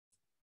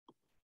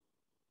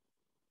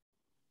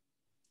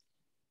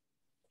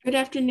Good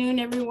afternoon,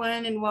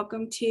 everyone, and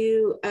welcome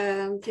to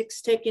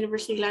Texas Tech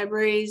University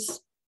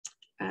Library's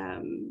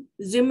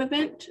Zoom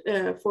event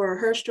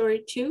for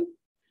HERstory 2.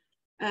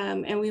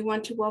 And we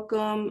want to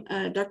welcome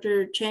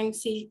Dr. Chang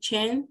C.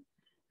 Chen,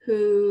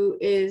 who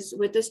is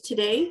with us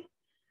today.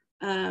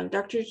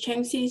 Dr.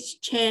 Chang C.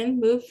 Chen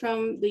moved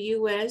from the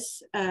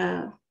U.S.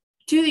 To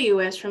the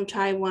U.S. from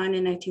Taiwan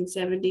in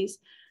 1970s.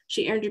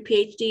 She earned her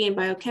PhD in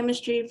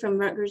biochemistry from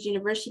Rutgers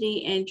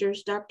University and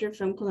Juris Doctor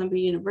from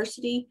Columbia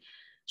University.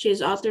 She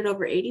has authored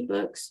over 80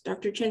 books.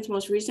 Dr. Chen's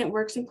most recent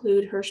works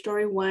include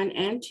HERstory 1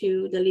 and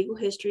 2, The Legal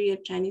History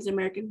of Chinese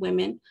American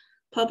Women,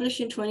 published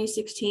in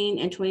 2016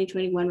 and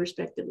 2021,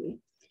 respectively.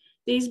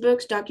 These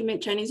books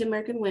document Chinese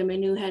American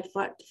women who had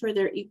fought for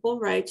their equal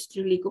rights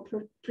through legal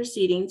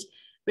proceedings,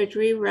 which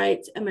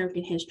rewrites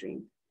American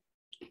history.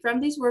 From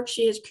these works,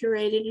 she has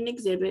curated an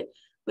exhibit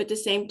with the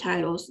same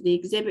titles. The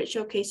exhibit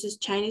showcases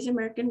Chinese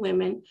American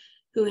women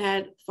who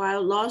had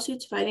filed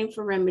lawsuits fighting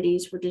for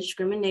remedies for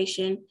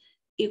discrimination,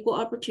 equal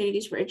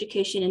opportunities for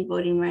education and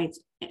voting rights,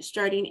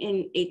 starting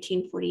in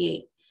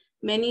 1848.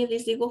 Many of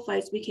these legal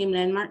fights became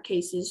landmark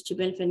cases to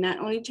benefit not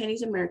only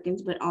Chinese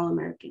Americans, but all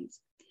Americans.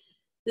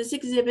 This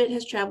exhibit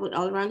has traveled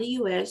all around the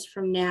US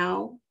from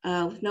now,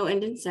 with no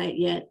end in sight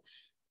yet.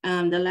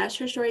 The last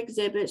HERstory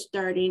exhibit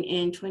starting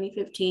in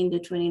 2015 to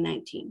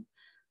 2019.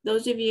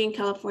 Those of you in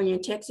California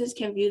and Texas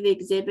can view the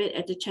exhibit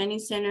at the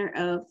Chinese Center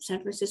of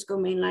San Francisco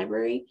Main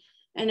Library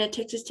and at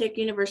Texas Tech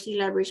University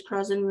Library's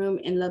Crosland Room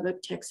in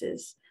Lubbock,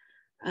 Texas.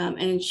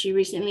 And she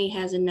recently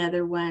has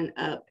another one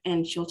up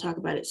and she'll talk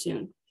about it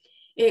soon.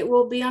 It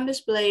will be on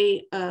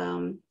display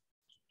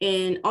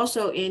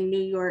also in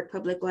New York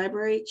Public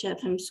Library,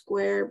 Chatham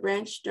Square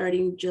branch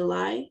starting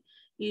July,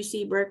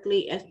 UC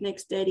Berkeley Ethnic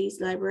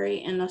Studies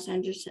Library, and Los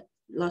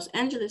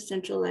Angeles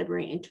Central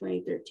Library in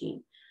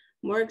 2013.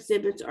 More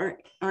exhibits are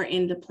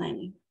in the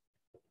planning.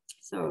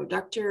 So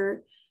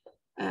Dr.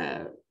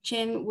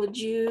 Chen, would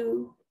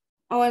you...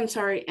 Oh, I'm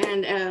sorry.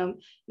 And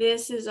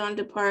this is on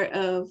the part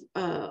of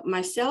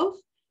myself,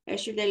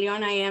 Esther De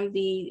Leon. I am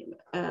the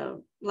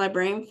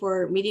librarian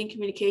for Media and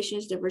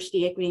Communications,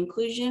 Diversity, Equity,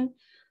 Inclusion,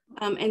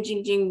 and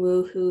Jingjing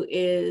Wu, who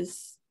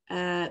is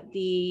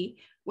the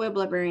web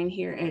librarian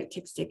here at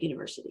Texas Tech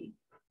University.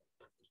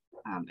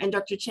 And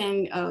Dr.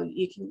 Chen,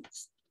 you can,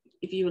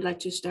 if you would like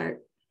to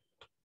start,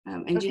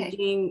 and okay.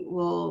 Jingjing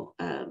will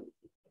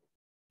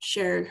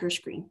share her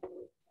screen.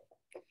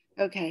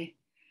 Okay.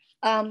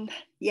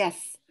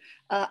 Yes.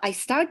 I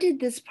started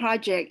this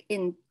project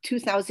in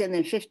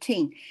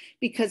 2015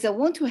 because I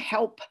want to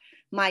help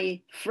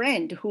my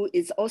friend who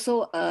is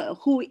also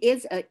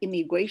an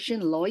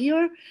immigration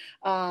lawyer,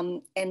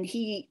 and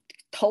he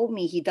told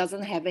me he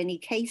doesn't have any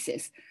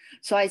cases.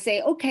 So I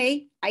say,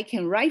 okay, I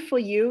can write for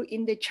you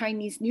in the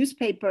Chinese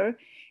newspaper,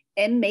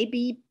 and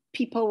maybe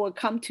people will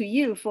come to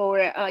you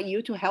for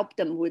you to help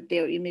them with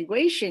their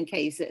immigration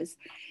cases.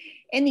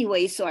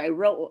 Anyway, so I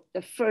wrote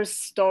the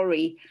first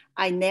story.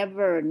 I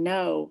never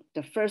know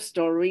the first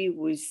story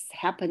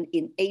happened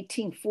in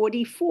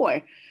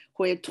 1844,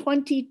 where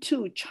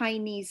 22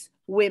 Chinese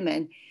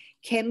women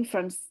came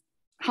from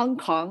Hong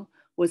Kong,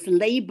 was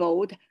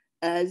labeled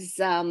as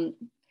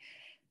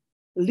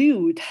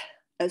lewd,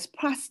 as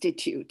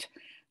prostitute.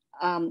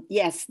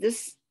 Yes,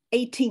 this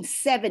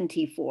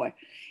 1874,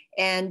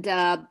 and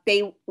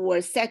they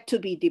were said to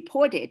be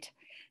deported.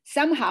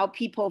 Somehow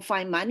people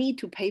find money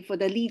to pay for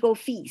the legal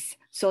fees.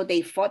 So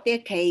they fought their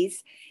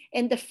case.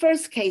 And the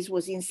first case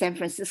was in San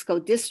Francisco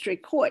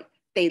District Court.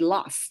 They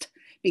lost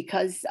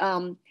because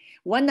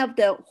one of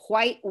the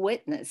white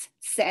witnesses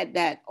said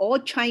that all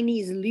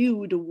Chinese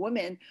lewd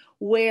women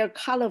wear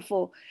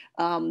colorful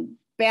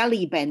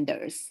belly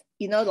benders,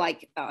 you know,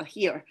 like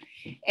here.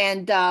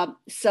 And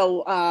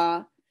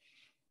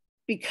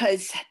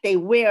because they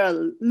wear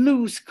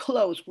loose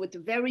clothes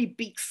with very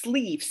big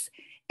sleeves,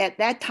 at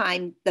that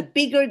time, the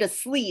bigger the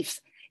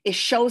sleeves, it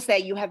shows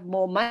that you have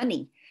more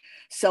money.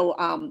 So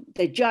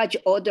the judge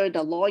ordered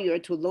the lawyer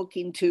to look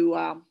into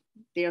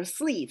their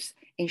sleeves.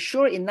 And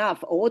sure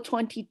enough, all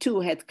 22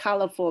 had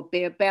colorful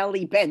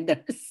belly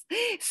benders.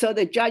 So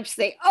the judge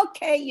said,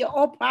 okay, you're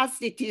all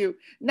prostitute,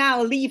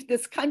 now leave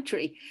this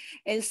country.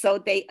 And so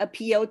they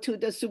appealed to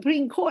the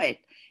Supreme Court.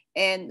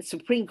 And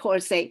Supreme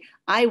Court say,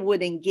 I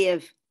wouldn't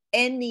give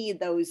any of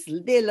those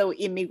little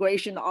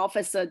immigration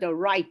officer the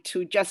right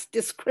to just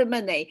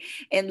discriminate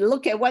and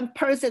look at one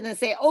person and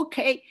say,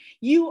 okay,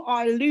 you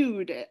are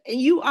lewd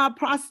and you are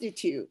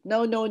prostitute.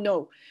 No, no,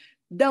 no.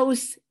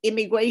 Those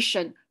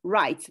immigration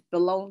rights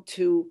belong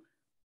to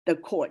the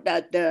court,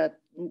 the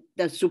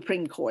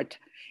Supreme Court.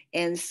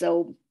 And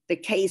so the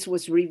case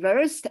was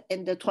reversed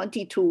and the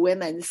 22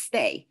 women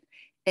stay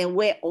and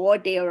wear all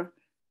their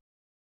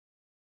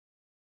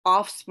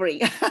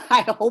offspring.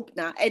 I hope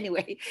not.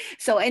 Anyway,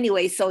 so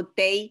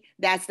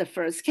that's the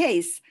first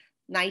case,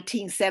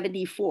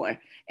 1974.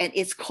 And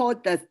it's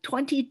called the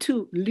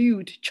 22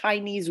 lewd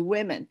Chinese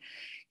women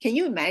Can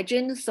you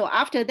imagine? So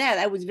after that,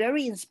 I was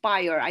very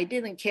inspired. I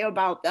didn't care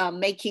about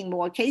making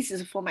more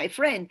cases for my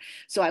friend.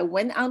 So I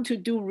went on to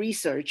do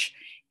research.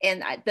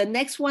 And the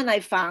next one I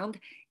found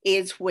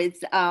is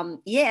with,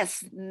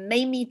 yes,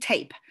 Mamie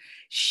Tape.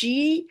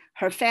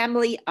 Her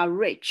family are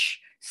rich.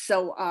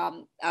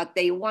 So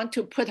they want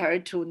to put her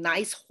to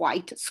nice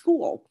white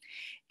school.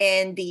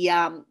 And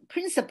the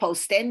principal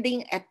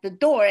standing at the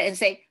door and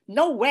say,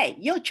 no way,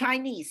 you're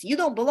Chinese, you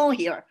don't belong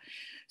here.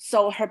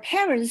 So her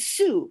parents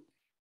sue.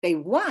 They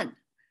won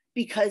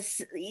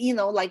because,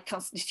 like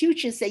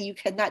Constitution say you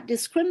cannot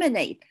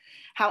discriminate.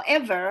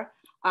 However,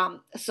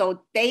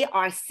 so they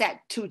are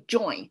set to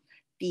join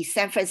the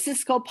San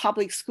Francisco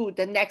public school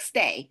the next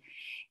day.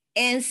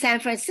 And San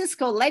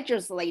Francisco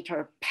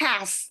legislature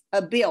passed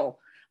a bill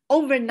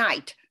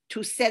overnight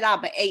to set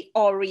up an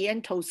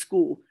Oriental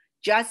school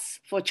just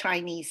for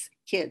Chinese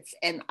kids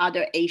and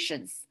other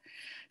Asians.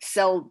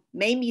 So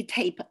Mamie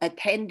Tape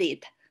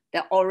attended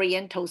the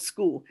Oriental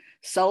school.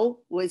 So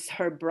was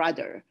her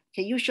brother.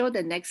 Can you show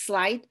the next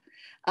slide?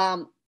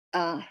 No,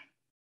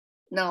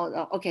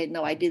 okay,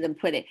 no, I didn't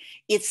put it.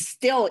 It's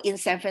still in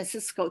San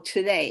Francisco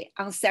today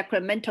on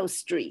Sacramento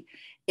Street.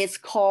 It's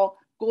called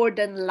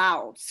Gordon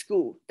Lau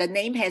School. The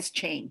name has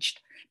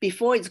changed.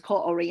 Before it's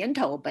called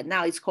Oriental, but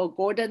now it's called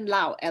Gordon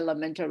Lau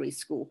Elementary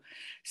School.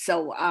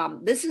 So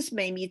this is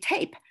Mamie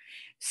Tape.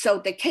 So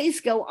the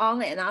case go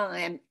on,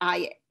 and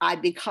I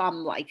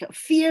become like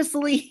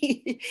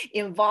fiercely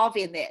involved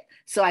in it.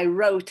 So I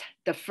wrote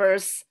the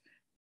first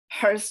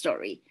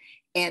HERstory,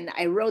 and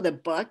I wrote a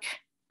book.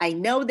 I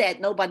know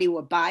that nobody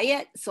will buy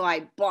it, so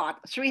I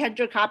bought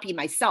 300 copies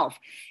myself,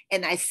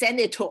 and I sent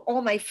it to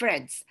all my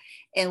friends.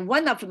 And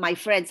one of my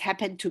friends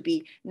happened to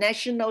be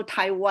National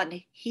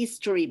Taiwan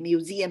History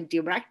Museum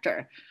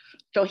director.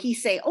 So he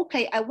said,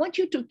 okay, I want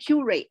you to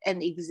curate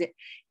an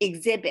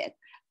exhibit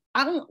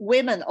on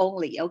women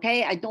only,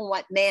 okay? I don't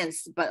want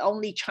men's, but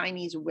only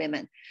Chinese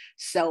women.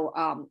 So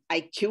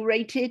I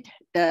curated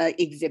the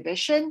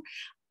exhibition.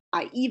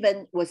 I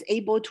even was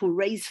able to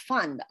raise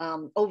fund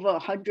over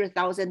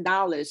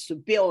 $100,000 to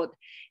build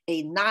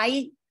a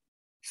 9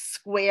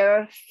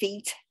 square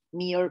feet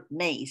mirror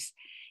maze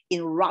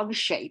in round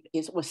shape.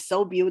 It was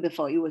so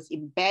beautiful. It was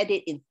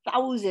embedded in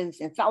thousands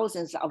and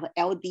thousands of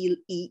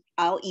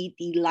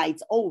LED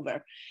lights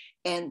over.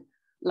 And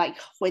like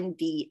when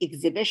the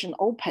exhibition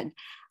opened,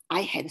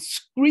 I had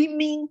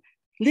screaming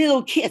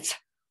little kids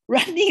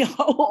running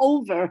all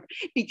over,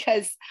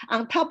 because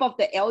on top of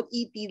the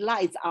LED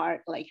lights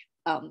are like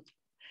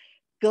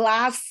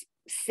glass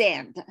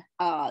sand.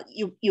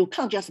 You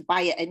can't just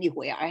buy it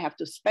anywhere. I have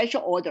to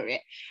special order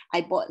it.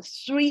 I bought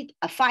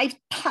 5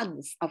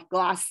 tons of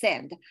glass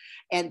sand,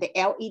 and the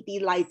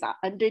LED lights are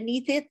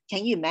underneath it.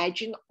 Can you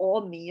imagine?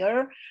 All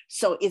mirror.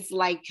 So it's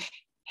like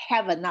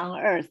heaven on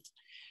earth.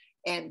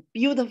 And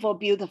beautiful,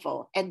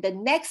 beautiful. And the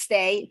next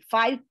day,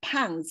 5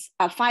 tons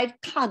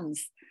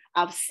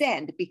of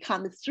sand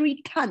become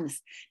 3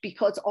 tons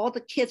because all the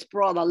kids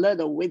brought a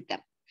little with them.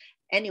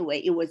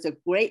 Anyway, it was a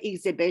great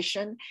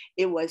exhibition.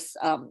 It was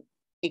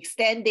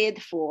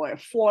extended for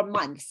 4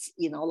 months,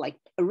 like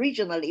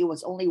originally it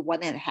was only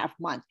 1.5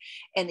 months,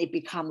 and it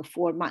became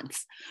 4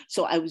 months.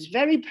 So I was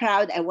very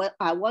proud.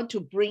 I want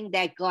to bring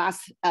that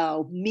glass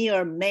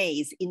mirror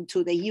maze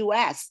into the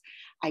US.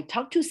 I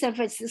talked to San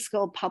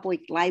Francisco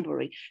Public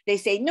Library. They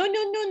say, no,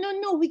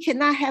 we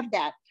cannot have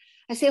that.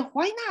 I say,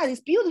 why not?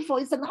 It's beautiful,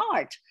 it's an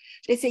art.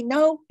 They say,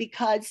 no,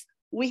 because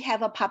we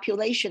have a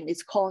population,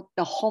 it's called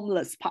the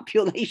homeless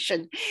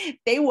population.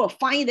 They will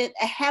find it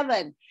a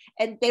heaven,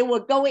 and they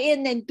will go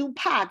in and do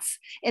parts.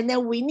 And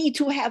then we need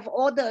to have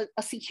all the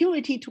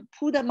security to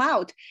pull them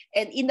out.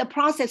 And in the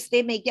process,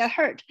 they may get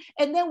hurt,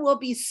 and then we'll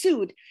be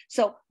sued.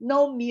 So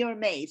no mirror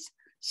maze.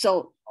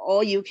 So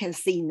all you can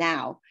see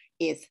now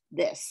is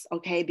this,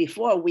 okay?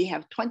 Before we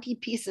have 20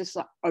 pieces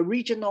of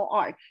original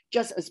art,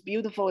 just as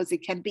beautiful as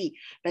it can be.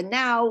 But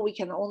now we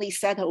can only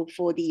settle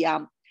for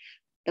the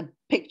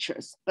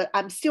pictures. But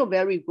I'm still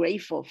very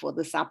grateful for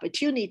this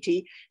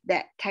opportunity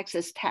that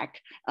Texas Tech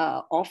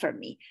offered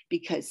me,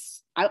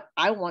 because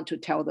I want to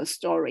tell the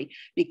story,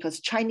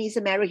 because Chinese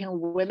American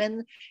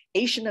women,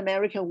 Asian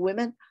American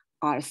women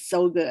are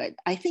so good.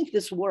 I think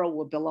this world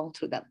will belong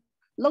to them.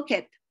 Look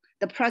at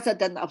the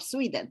president of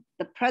Sweden,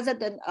 the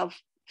president of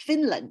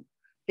Finland,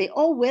 they're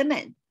all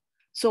women.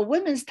 So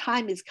women's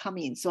time is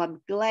coming. So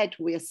I'm glad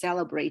we are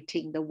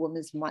celebrating the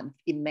Women's Month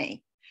in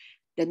May.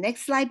 The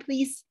next slide,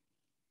 please.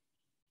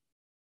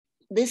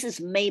 This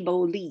is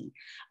Mabel Lee.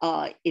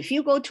 If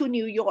you go to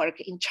New York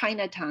in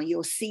Chinatown,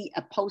 you'll see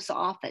a post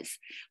office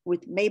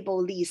with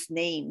Mabel Lee's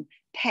name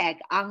tag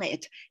on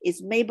it.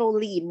 It's Mabel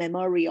Lee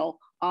Memorial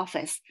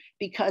Office,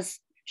 because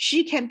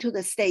she came to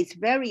the States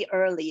very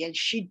early, and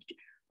she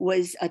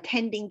was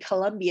attending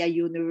Columbia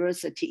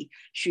University.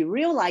 She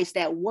realized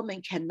that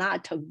women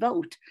cannot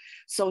vote.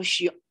 So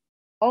she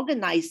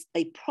organized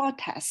a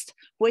protest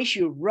where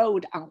she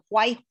rode on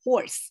white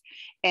horse,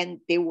 and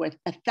there were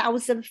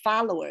 1,000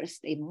 followers.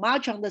 They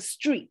marched on the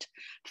street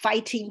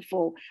asking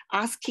for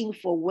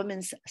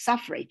women's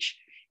suffrage.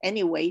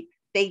 Anyway,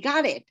 they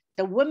got it.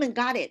 the woman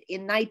got it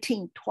in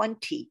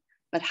 1920,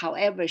 but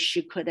however,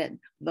 she couldn't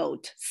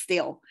vote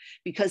still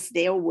because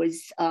there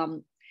was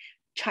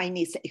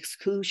Chinese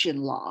exclusion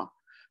law.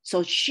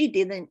 So she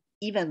didn't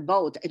even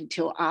vote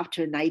until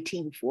after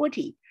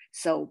 1940.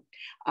 So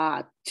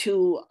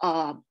to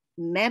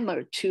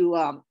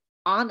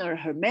honor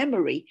her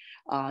memory,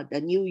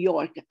 the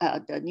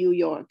New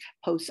York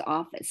Post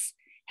Office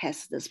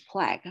has this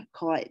plaque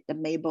called the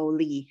Mabel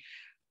Lee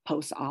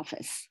Post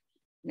Office.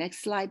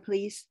 Next slide,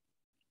 please.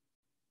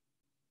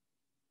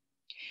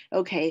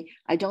 Okay,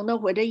 I don't know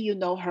whether you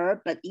know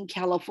her, but in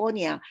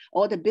California,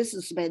 all the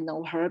businessmen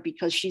know her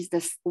because she's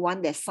the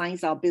one that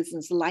signs our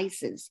business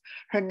license.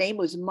 Her name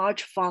was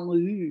March Fang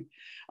Yu.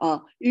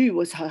 Yu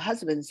was her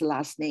husband's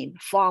last name.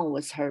 Fang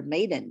was her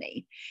maiden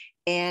name.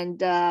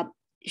 And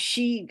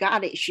she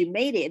got it, she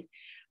made it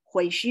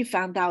when she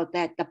found out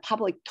that the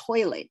public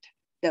toilet,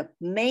 the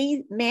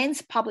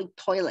men's public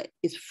toilet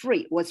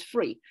was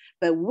free,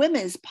 but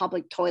women's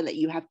public toilet,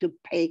 you have to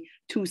pay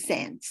 2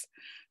 cents.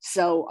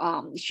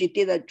 So she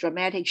did a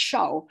dramatic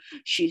show.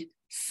 She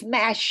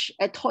smashed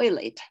a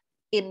toilet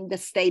in the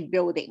state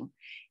building,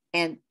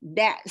 and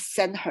that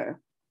sent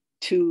her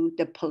to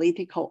the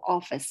political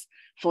office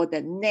for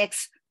the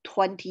next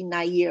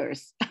 29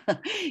 years.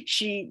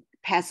 She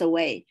passed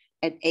away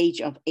at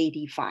age of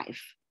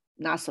 85,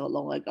 not so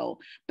long ago.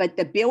 But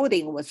the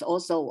building was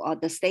also,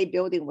 the state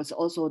building was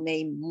also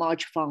named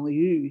March Fang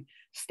Yu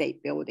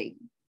State Building.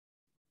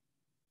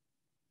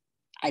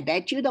 I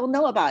bet you don't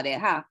know about it,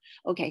 huh?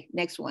 Okay,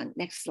 next one,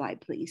 next slide,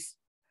 please.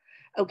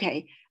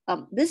 Okay,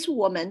 this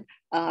woman,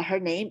 her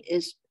name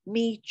is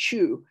Mi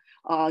Chu.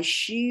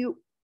 She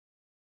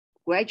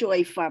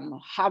graduated from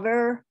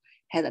Harvard,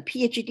 had a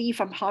PhD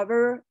from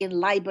Harvard in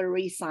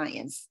library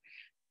science.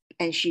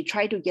 And she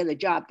tried to get a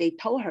job. They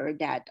told her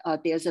that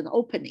there's an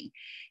opening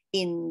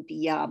in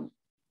the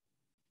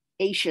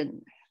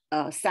Asian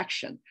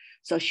section.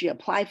 So she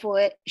applied for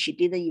it. She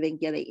didn't even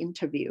get an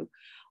interview.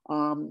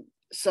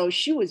 So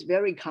she was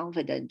very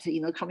confident,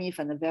 coming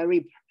from a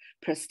very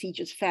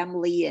prestigious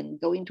family and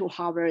going to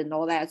Harvard and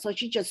all that. So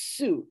she just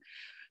sued,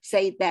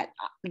 say that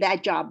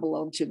that job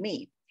belonged to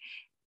me.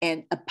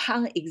 And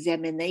upon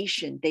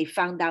examination, they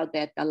found out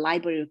that the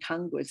Library of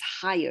Congress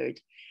hired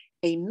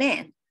a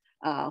man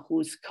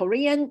who's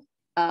Korean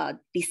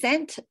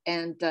descent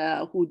and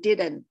who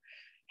didn't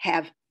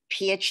have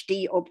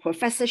PhD or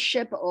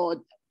professorship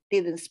or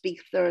didn't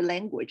speak third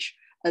language,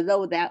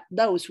 although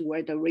those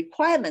were the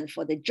requirement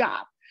for the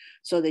job.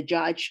 So the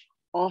judge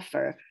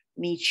offered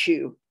Mi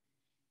Chu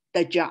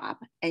the job,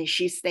 and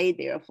she stayed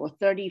there for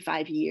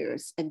 35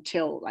 years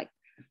until like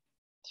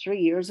 3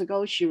 years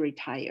ago, she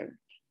retired.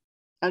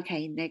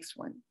 Okay, next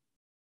one.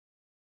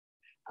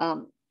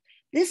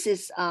 This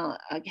is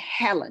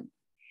Helen.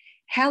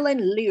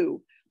 Helen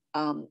Liu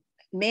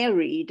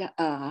married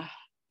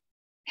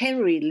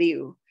Henry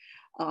Liu.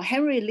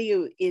 Henry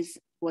Liu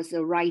was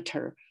a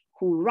writer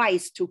who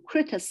writes to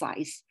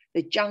criticize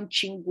the Jiang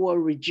Qingguo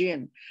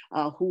regime,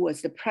 who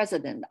was the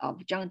president of,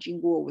 Jiang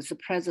Qingguo was the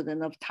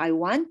president of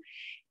Taiwan.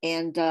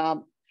 And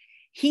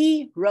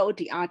he wrote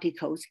the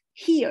articles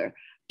here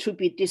to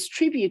be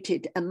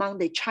distributed among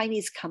the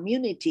Chinese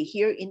community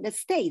here in the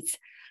States.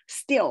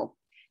 Still,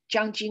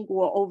 Jiang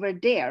Qingguo over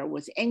there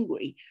was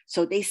angry.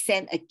 So they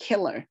sent a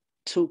killer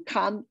to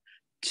come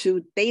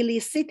to Daly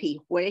City,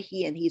 where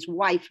he and his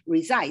wife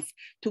resides,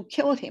 to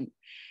kill him.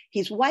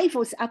 His wife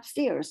was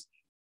upstairs.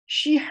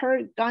 She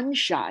heard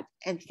gunshot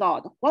and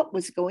thought, what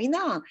was going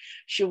on?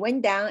 She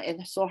went down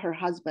and saw her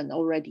husband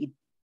already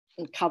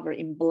covered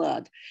in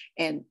blood.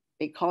 And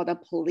they called the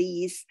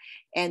police.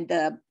 And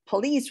the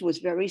police was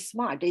very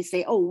smart. They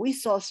say, oh, we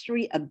saw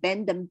 3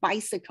 abandoned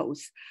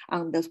bicycles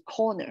on the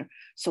corner.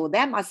 So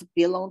that must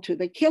belong to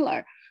the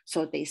killer.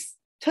 So they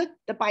took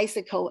the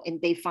bicycle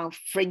and they found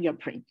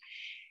fingerprint.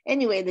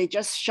 Anyway, they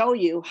just show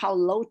you how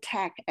low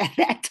tech at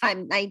that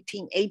time,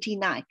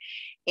 1989.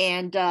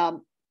 And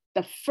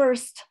the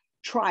first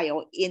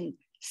trial in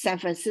San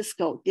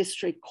Francisco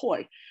District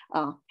Court,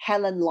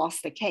 Helen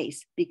lost the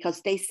case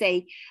because they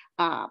say,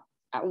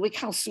 we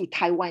can't sue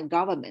Taiwan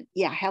government.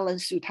 Yeah, Helen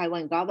sued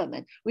Taiwan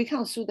government. We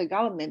can't sue the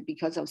government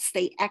because of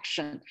state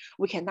action.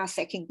 We cannot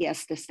second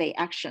guess the state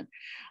action.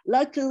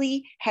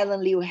 Luckily,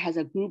 Helen Liu has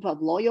a group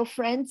of loyal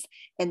friends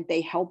and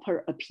they help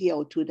her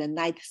appeal to the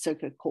Ninth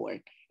Circuit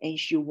Court, and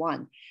she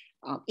won.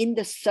 In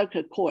the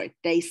circuit court,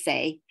 they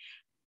say,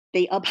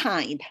 they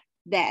opined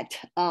that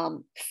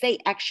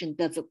state action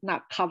does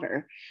not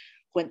cover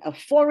when a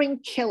foreign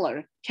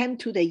killer came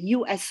to the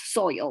US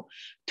soil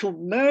to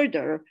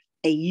murder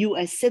a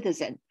US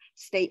citizen.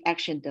 State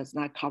action does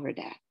not cover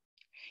that.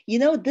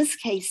 This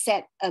case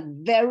set a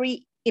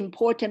very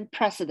important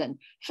precedent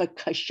for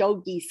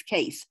Khashoggi's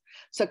case.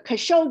 So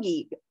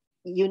Khashoggi,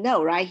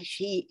 right?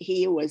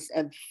 He was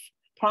a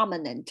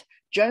prominent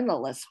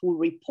journalist who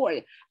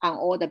reported on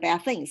all the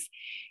bad things.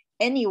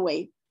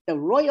 Anyway, the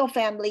royal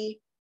family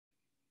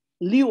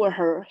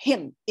lured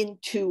him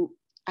into,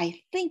 I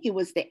think it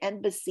was the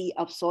embassy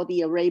of Saudi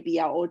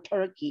Arabia or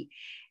Turkey.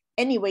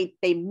 Anyway,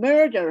 they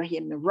murdered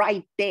him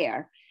right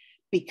there.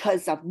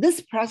 because of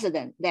this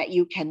precedent that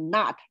you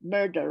cannot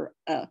murder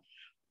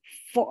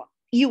for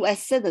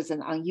US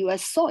citizen on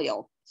US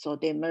soil. So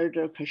they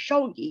murdered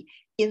Khashoggi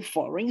in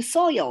foreign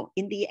soil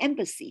in the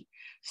embassy.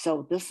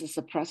 So this is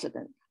a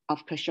precedent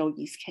of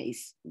Khashoggi's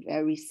case.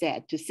 Very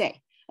sad to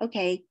say.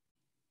 Okay,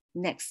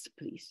 next,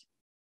 please.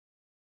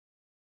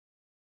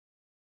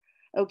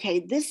 Okay,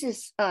 this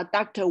is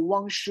Dr.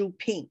 Wang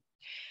Shuping.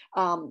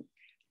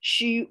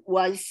 She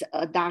was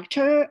a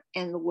doctor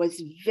and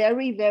was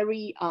very,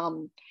 very,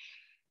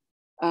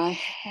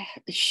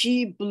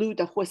 she blew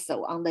the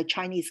whistle on the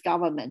Chinese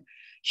government.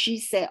 She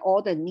said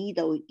all the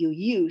needle you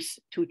use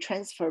to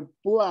transfer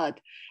blood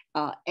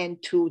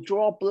and to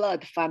draw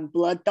blood from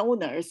blood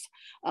donors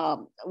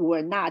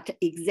were not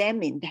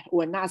examined,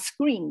 were not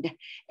screened,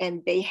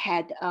 and they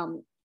had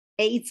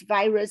AIDS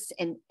virus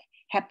and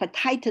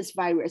hepatitis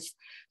virus.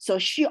 So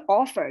she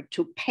offered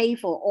to pay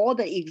for all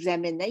the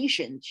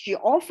examinations. She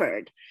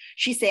offered,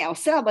 she said, I'll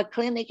set up a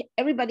clinic,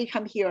 everybody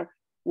come here,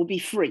 will be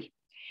free.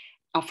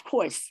 Of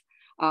course,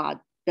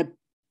 the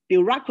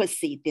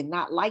bureaucracy did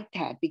not like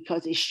that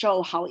because it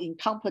showed how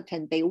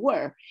incompetent they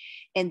were.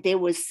 And there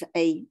was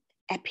an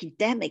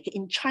epidemic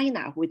in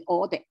China with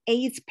all the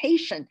AIDS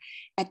patients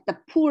at the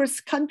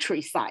poorest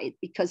countryside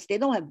because they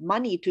don't have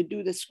money to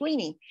do the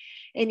screening.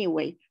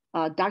 Anyway,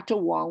 Dr.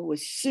 Wang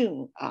was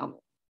soon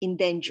in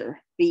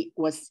danger,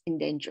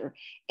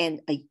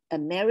 and an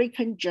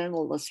American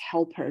journalist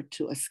helped her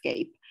to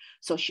escape.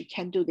 So she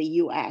came to the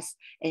US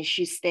and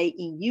she stayed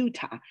in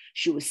Utah.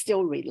 She was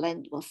still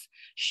relentless.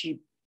 She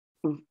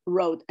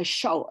wrote a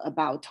show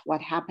about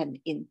what happened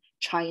in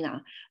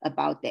China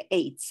about the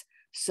AIDS.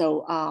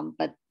 So,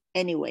 but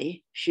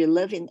anyway, she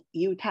lived in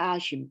Utah,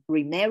 she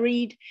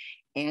remarried,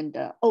 and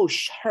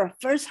her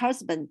first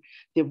husband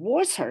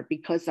divorced her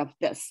because of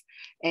this.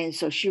 And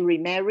so she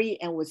remarried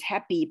and was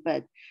happy,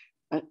 but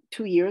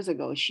 2 years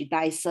ago, she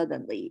died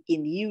suddenly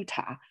in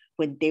Utah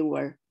when they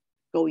were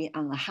going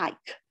on a hike.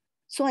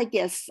 So I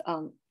guess,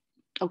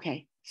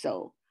 okay,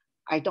 so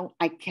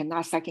I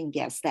cannot second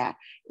guess that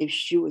if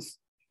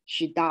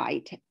she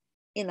died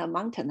in a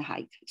mountain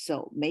hike.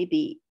 So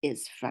maybe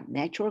it's from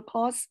natural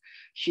cause.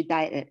 She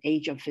died at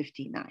age of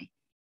 59.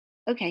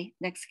 Okay,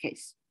 next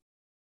case.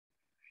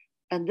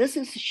 And this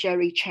is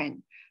Sherry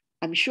Chen.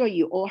 I'm sure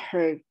you all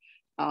heard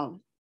of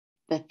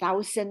the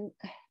 1,000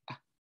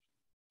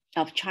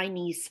 of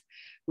Chinese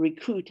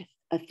recruit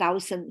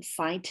 1,000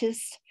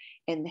 scientists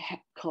and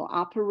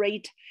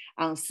cooperate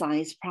on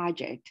science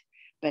project.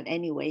 But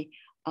anyway,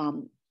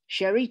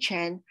 Sherry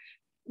Chen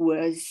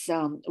was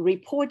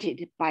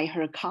reported by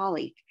her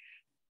colleague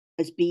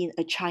as being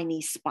a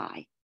Chinese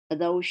spy.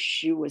 Although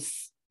she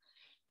was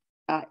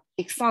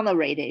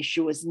exonerated, she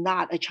was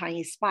not a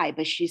Chinese spy,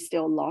 but she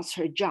still lost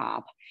her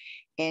job.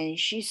 And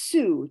she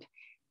sued.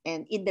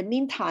 And in the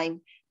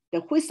meantime,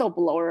 the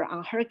whistleblower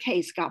on her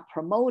case got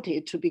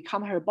promoted to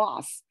become her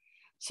boss.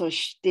 So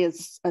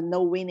there's a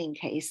no-winning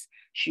case.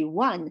 She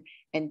won,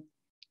 and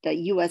the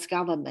US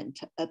government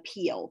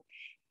appealed.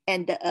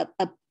 And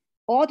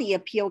all the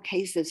appeal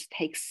cases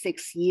take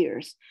 6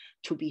 years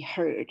to be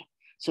heard.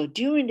 So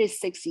during these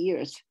 6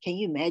 years, can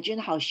you imagine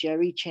how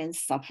Sherry Chen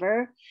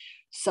suffered?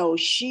 So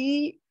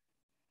she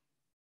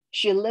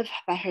lived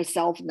by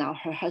herself now.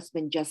 Her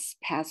husband just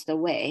passed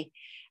away.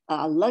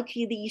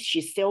 Luckily,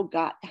 she still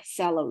got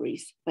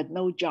salaries, but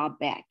no job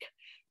back.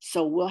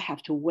 So we'll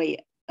have to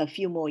wait a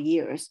few more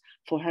years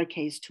for her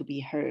case to be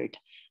heard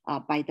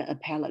by the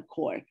appellate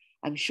court.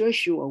 I'm sure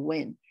she will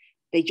win.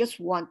 They just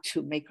want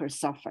to make her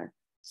suffer.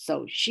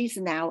 So she's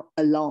now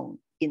alone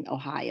in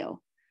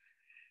Ohio.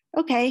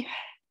 Okay,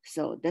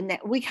 so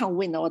we can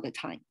win all the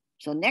time.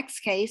 So next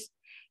case,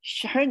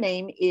 her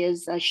name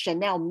is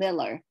Chanel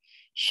Miller.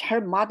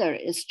 Her mother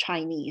is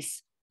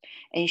Chinese,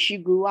 and she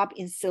grew up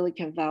in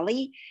Silicon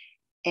Valley.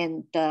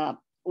 And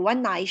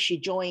one night she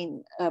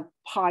joined a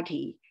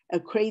party, a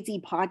crazy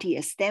party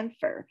at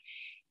Stanford.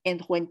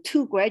 And when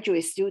 2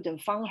 graduate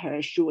students found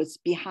her, she was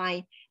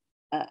behind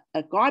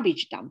a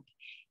garbage dump.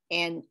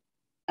 And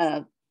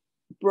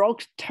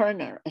Brooke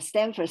Turner, a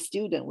Stanford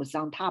student, was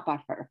on top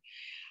of her.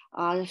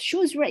 She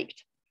was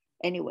raped.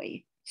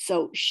 Anyway,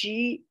 so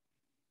she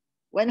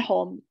went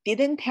home,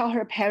 didn't tell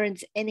her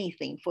parents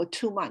anything for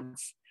 2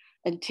 months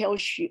until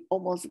she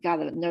almost got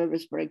a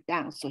nervous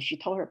breakdown. So she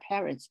told her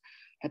parents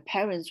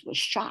were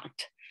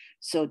shocked.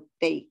 So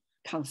they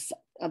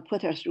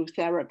put her through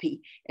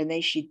therapy, and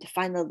then she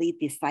finally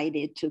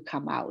decided to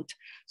come out.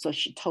 So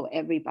she told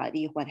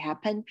everybody what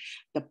happened.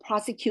 The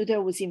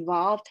prosecutor was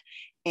involved,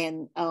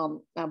 and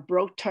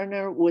Brooke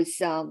Turner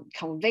was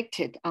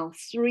convicted on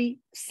 3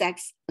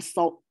 sex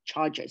assault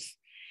charges.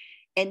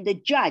 And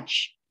this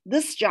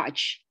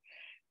judge,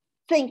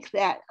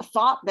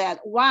 thought that,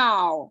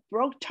 wow,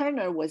 Brooke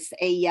Turner was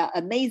a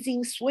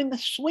amazing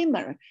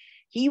swimmer.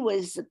 He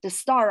was the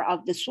star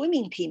of the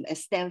swimming team at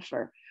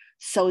Stanford.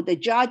 So the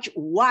judge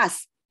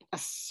was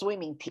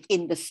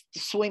in the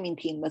swimming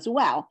team as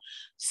well.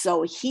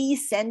 So he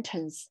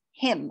sentenced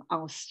him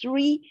on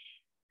 3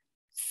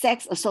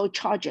 sex assault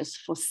charges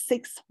for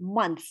 6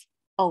 months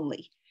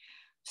only.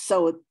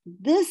 So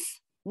this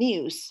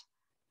news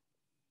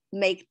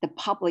make the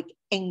public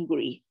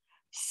angry.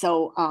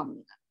 So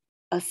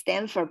a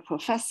Stanford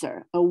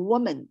professor, a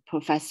woman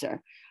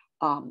professor,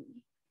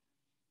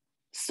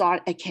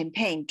 start a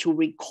campaign to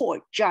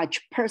record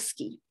Judge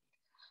Persky.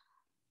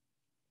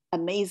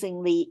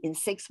 Amazingly, in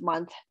 6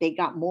 months, they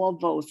got more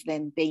votes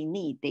than they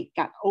need. They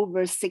got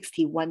over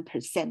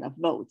 61% of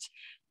votes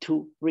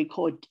to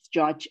record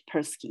Judge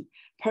Persky.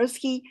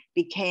 Persky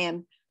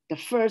became the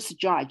first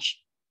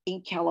judge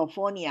in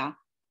California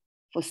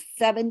for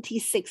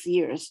 76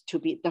 years to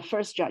be the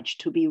first judge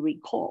to be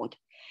recalled.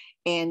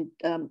 And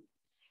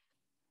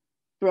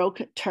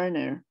Brooke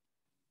Turner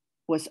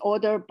was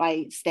ordered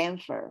by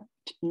Stanford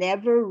to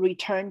never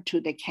return to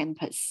the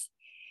campus.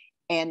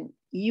 And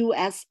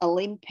U.S.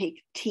 Olympic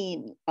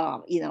team,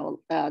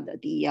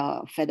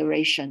 the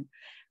federation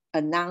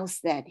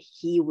announced that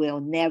he will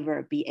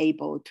never be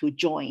able to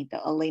join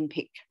the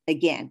Olympic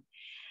again.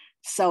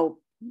 So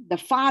the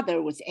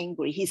father was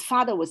angry. His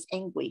father was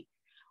angry.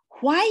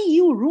 Why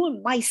you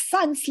ruined my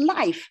son's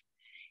life?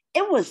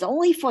 It was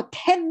only for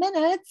 10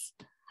 minutes.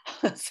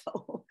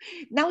 So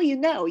now you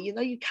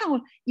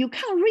can't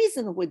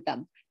reason with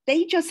them.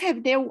 They just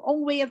have their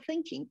own way of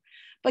thinking.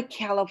 But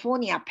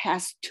California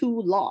passed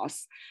 2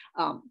 laws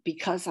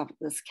because of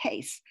this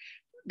case.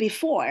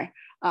 Before,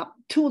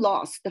 2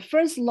 laws. The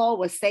first law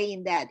was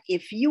saying that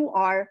if you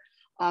are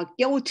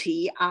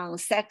guilty on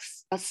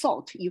sex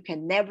assault, you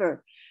can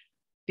never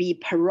be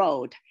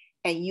paroled,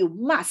 and you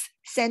must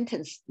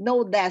sentence no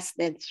less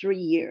than 3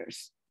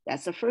 years.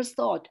 That's the first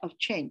law of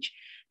change.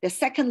 The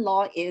second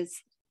law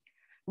is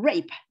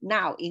rape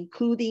now,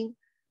 including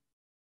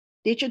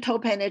digital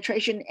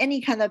penetration, any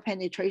kind of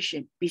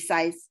penetration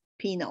besides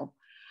penal.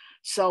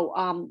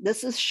 So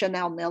this is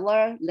Chanel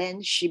Miller.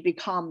 Then she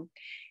became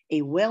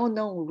a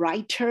well-known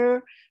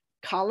writer,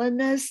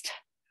 columnist,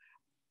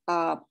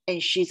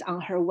 and she's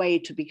on her way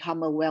to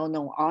become a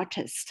well-known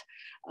artist.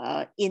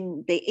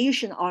 In the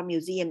Asian Art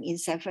Museum in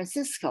San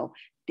Francisco,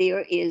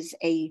 there is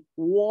a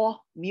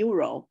wall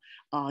mural.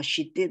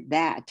 She did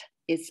that.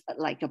 It's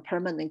like a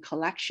permanent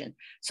collection.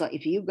 So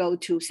if you go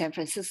to San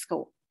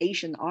Francisco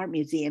Asian Art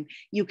Museum,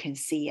 you can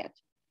see it.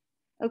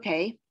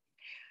 Okay.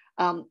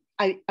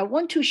 I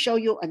want to show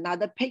you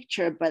another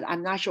picture, but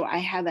I'm not sure I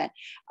have it.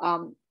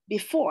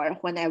 Before,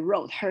 when I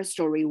wrote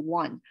HERstory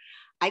 1,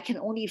 I can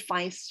only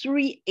find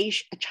 3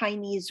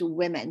 Chinese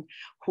women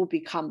who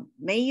become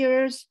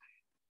mayors,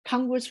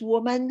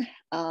 congresswoman,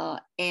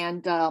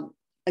 and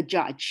a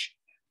judge,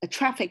 a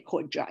traffic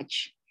court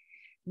judge.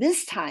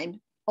 This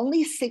time,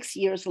 only 6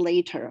 years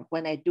later,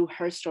 when I do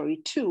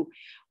HERstory 2,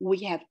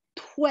 we have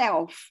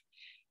 12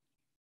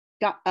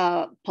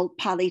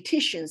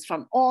 politicians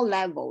from all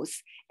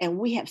levels, and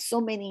we have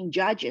so many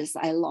judges,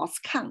 I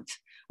lost count.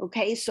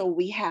 Okay, so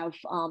we have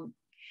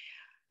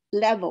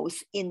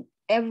levels in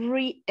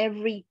every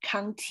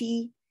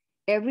county,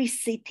 every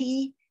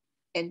city,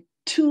 and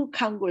 2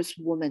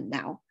 congresswomen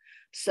now.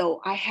 So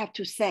I have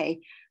to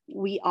say,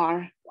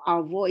 our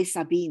voice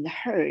are being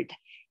heard,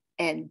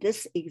 and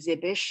this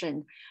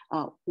exhibition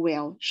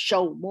will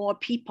show more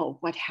people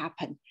what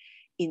happened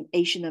in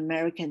Asian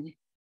American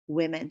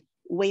women.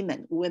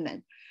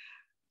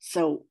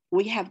 So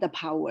we have the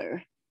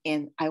power,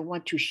 and I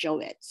want to show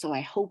it. So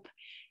I hope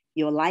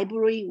your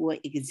library will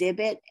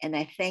exhibit, and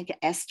I thank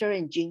Esther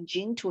and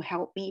Jing to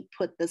help me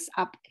put this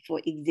up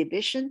for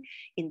exhibition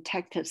in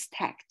Texas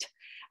Tech.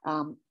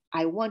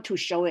 I want to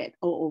show it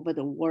all over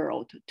the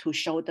world to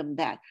show them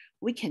that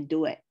we can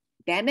do it.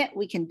 Damn it,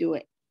 we can do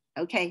it.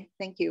 Okay,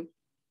 thank you.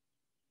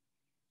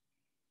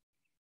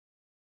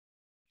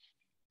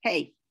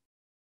 Hey,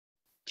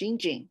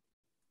 Jing.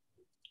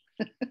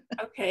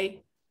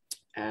 Okay,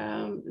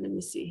 let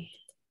me see.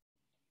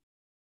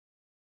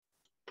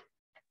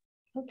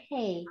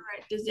 Okay. All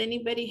right, does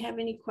anybody have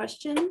any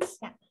questions?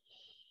 Yeah.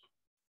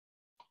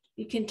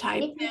 You can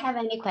type. If you have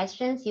any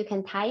questions, you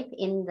can type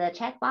in the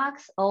chat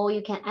box, or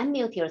you can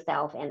unmute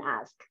yourself and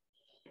ask.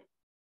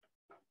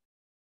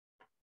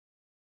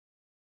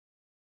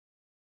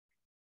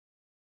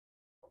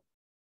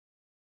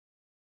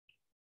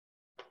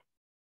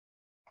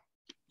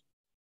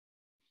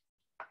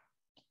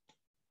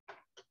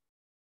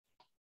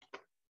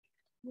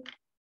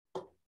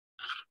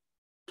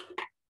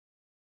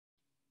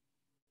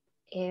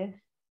 If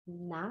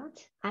not,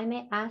 I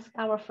may ask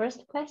our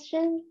first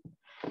question.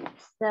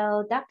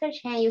 So Dr.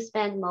 Chen, you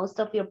spent most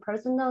of your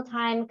personal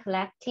time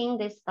collecting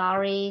these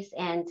stories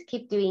and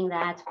keep doing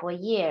that for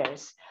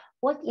years.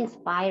 What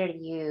inspired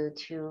you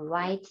to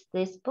write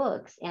these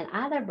books and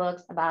other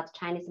books about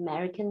Chinese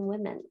American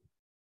women?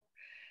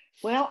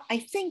 Well, I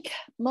think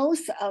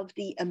most of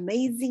the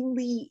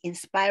amazingly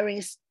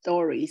inspiring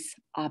stories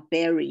are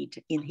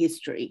buried in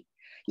history.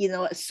 You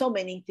know, so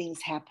many things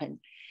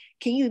happen.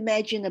 Can you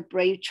imagine a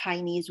brave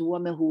Chinese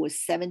woman who was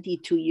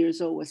 72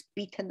 years old, was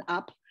beaten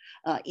up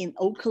in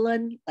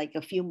Oakland like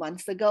a few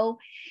months ago?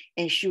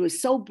 And she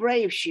was so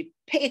brave, she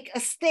picked a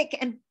stick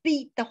and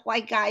beat the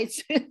white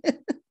guys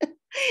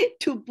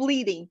to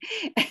bleeding.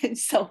 And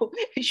so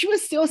she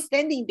was still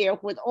standing there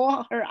with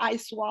all her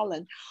eyes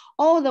swollen,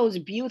 all those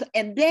beautiful,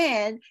 and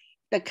then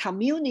the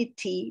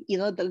community,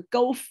 the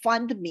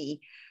GoFundMe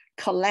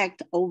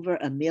collect over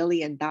 $1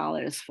 million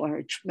for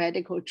her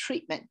medical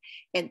treatment.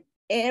 And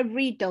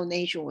every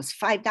donation was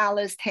 $5,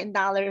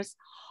 $10,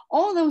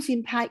 all those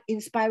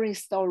inspiring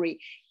stories.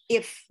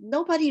 If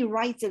nobody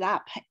writes it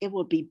up, it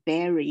will be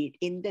buried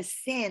in the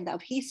sand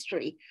of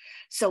history.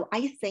 So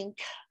I think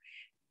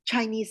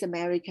Chinese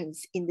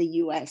Americans in the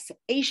US,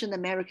 Asian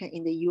American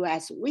in the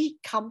US, we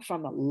come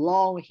from a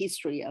long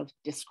history of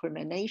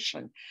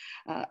discrimination.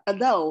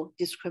 Although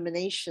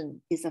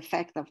discrimination is a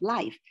fact of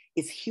life,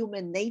 it's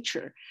human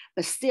nature,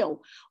 but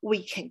still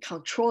we can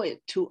control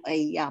it to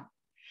a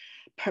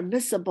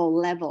permissible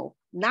level,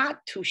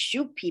 not to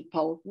shoot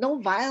people, no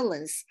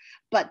violence,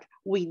 but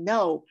we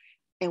know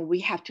and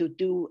we have to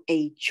do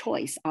a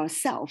choice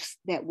ourselves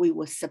that we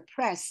will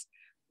suppress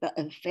the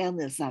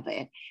unfairness of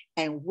it,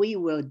 and we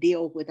will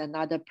deal with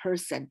another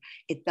person.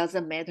 It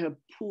doesn't matter,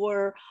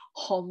 poor,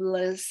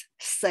 homeless,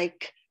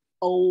 sick,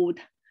 old,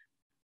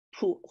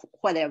 poor,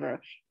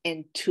 whatever,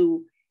 and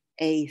to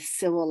a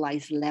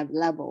civilized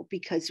level,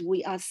 because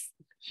we are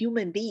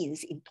human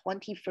beings in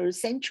 21st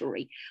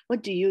century.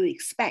 What do you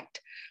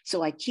expect?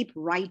 So I keep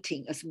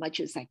writing as much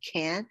as I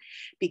can,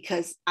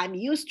 because I'm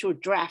used to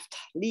draft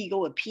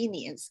legal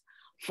opinions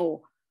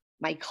for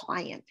my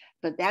client,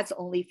 but that's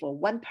only for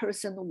one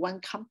person, one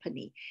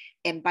company.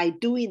 And by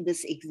doing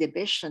this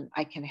exhibition,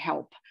 I can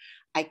help.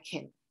 I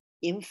can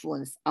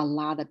influence a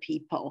lot of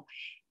people.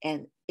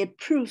 And it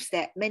proves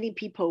that many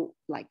people,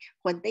 like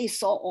when they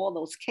saw all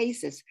those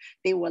cases,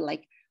 they were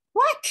like,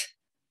 what?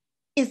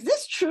 Is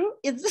this true?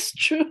 Is this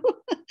true?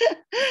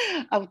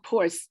 Of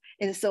course.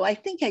 And so I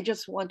think I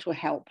just want to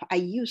help.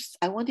 I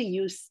want to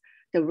use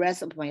the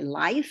rest of my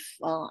life.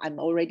 I'm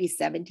already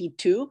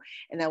 72,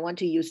 and I want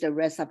to use the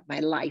rest of my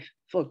life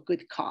for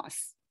good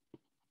cause.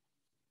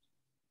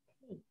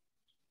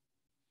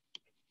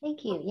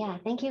 Thank you. Yeah,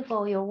 thank you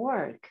for your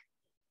work.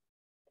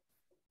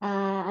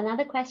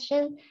 Another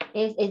question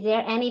is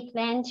there any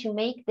plan to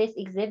make this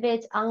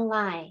exhibit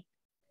online?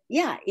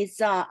 Yeah,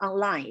 it's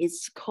online.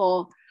 It's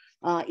called,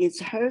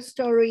 it's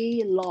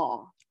HERstory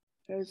Law,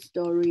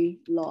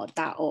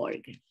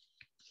 herstorylaw.org.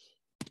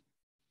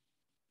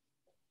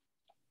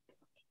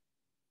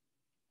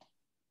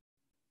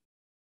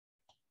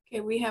 Okay,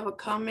 we have a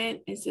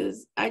comment. It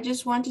says, I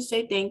just want to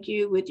say thank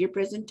you with your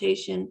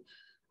presentation.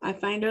 I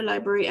find our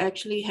library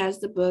actually has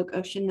the book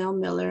of Chanel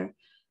Miller.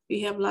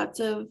 We have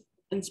lots of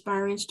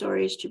inspiring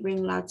stories to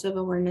bring lots of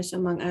awareness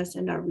among us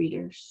and our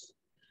readers.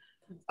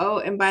 Oh,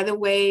 and by the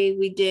way,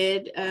 we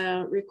did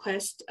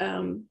request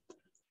from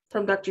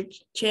Dr.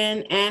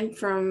 Chen and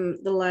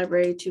from the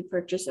library to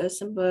purchase us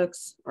some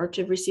books or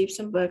to receive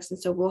some books. And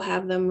so we'll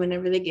have them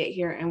whenever they get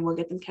here, and we'll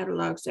get them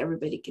cataloged so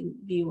everybody can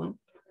view them.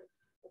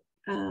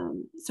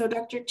 So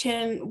Dr.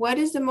 Chen, what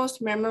is the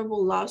most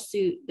memorable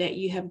lawsuit that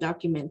you have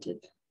documented?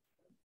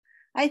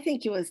 I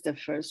think it was the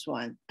first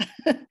one.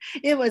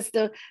 It was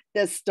the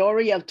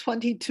story of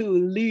 22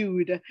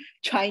 lewd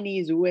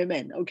Chinese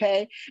women,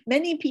 okay?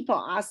 Many people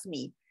ask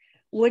me,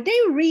 were they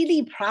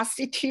really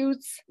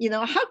prostitutes?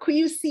 How could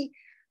you see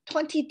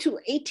 22,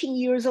 18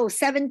 years old,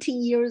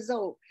 17 years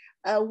old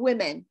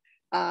women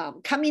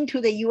coming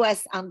to the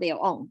US on their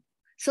own?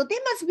 So they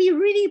must be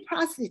really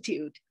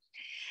prostitute.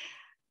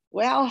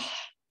 Well,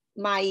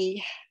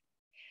 I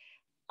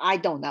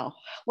don't know.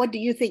 What do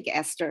you think,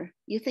 Esther?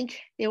 You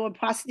think they were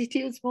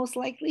prostitutes most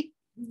likely?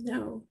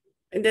 No,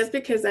 and that's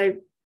because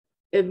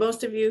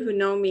most of you who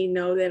know me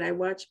know that I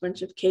watch a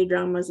bunch of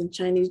K-dramas and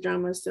Chinese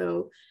dramas.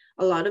 So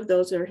a lot of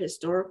those are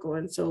historical.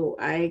 And so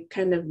I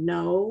kind of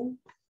know,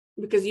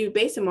 because you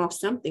base them off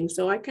something.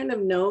 So I kind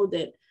of know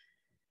that,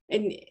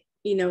 and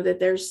that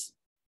there's,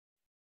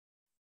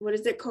 what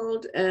is it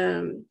called?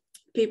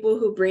 People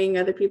who bring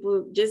other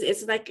people,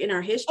 it's like in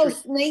our history. Oh,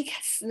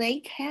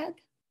 snakehead?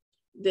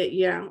 That,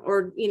 yeah,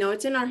 or,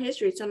 it's in our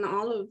history. It's on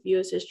all of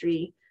US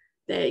history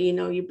that,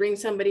 you bring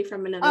somebody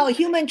from another. Oh,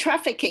 human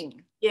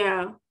trafficking.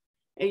 Yeah.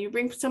 And you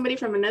bring somebody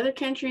from another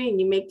country and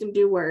you make them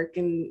do work.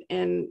 And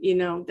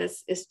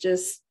it's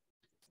just,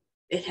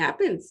 it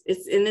happens.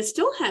 It's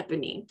still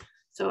happening.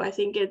 So I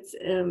think it's,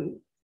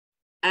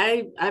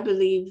 I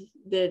believe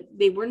that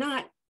they were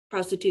not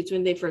prostitutes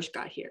when they first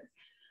got here.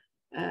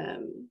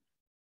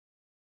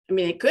 I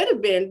mean, it could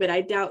have been, but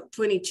I doubt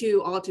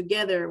 22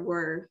 altogether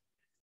were,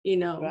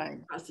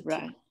 Right, prostitutes.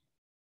 right.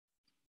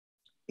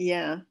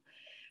 Yeah.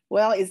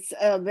 Well, it's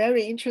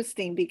very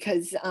interesting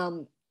because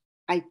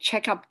I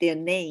check up their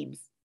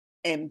names,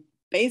 and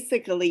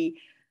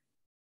basically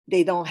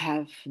they don't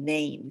have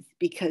names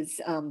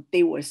because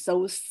they were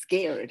so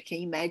scared. Can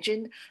you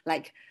imagine,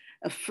 like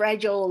a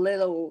fragile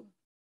little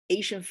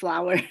Asian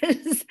flowers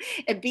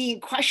and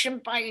being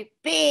questioned by a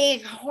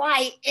big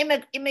white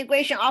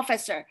immigration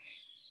officer?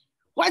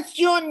 What's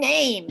your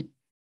name?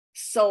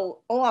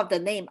 So all of the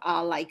names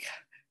are like,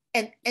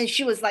 and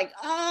she was like,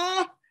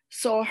 ah.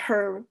 So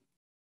her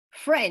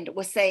friend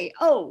would say,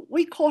 oh,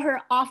 we call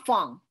her Ah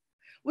Fang.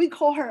 We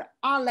call her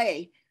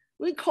Ale.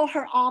 We call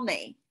her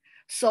Ame.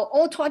 So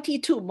all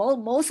 22,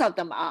 most of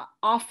them are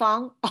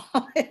enfant,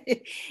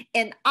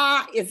 and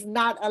R is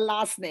not a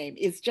last name.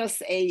 It's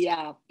just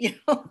a,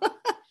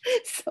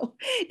 so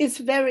it's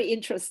very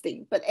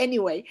interesting. But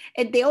anyway,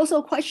 and they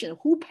also question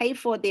who paid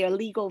for their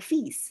legal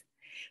fees,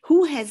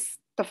 who has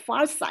the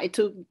foresight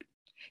to,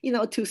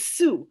 to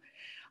sue.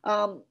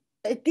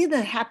 It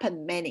didn't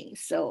happen many.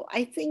 So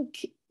I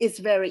think it's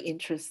very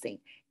interesting.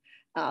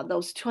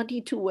 Those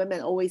 22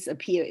 women always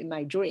appear in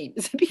my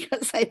dreams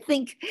because I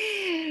think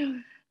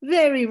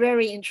very,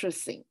 very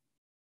interesting.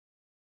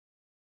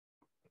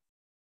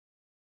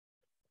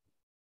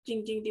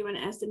 Jing, do you want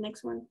to ask the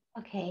next one?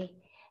 Okay.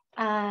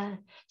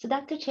 So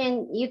Dr.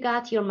 Chen, you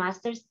got your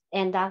master's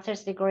and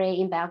doctor's degree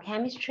in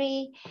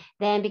biochemistry,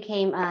 then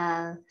became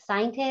a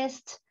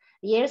scientist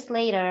years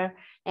later,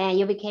 and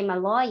you became a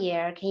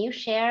lawyer. Can you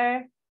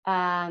share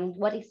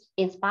what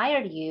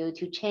inspired you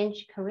to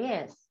change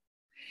careers?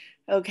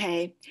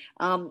 Okay.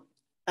 In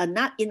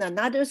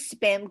another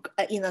Zoom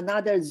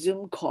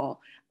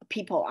call,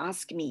 people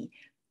ask me,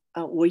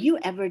 were you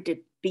ever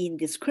being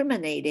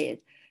discriminated?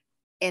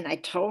 And I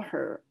told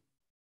her,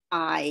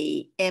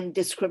 I am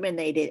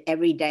discriminated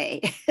every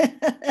day.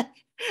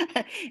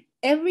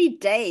 Every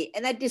day.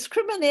 And I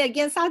discriminate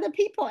against other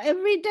people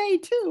every day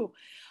too.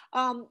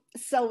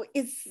 So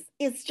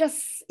it's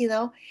just,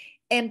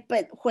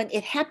 but when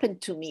it happened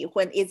to me,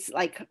 when it's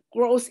like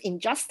gross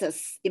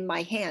injustice in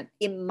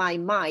my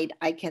mind,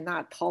 I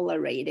cannot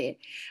tolerate it.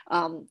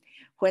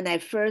 When I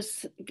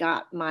first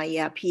got my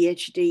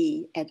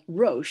PhD at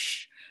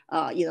Roche,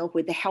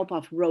 with the help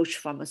of Roche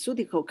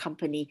Pharmaceutical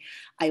Company,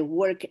 I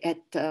work at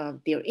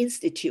their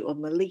Institute of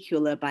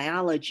Molecular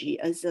Biology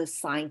as a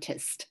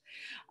scientist.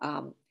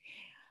 I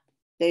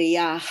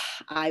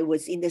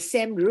was in the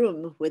same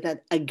room with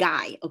a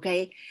guy,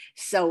 okay?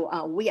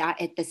 So we are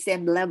at the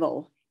same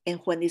level. And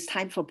when it's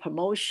time for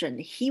promotion,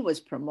 he was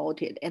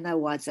promoted and I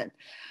wasn't.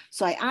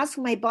 So I asked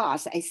my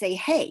boss, I say,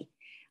 hey,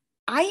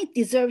 I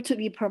deserve to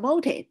be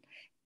promoted.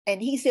 And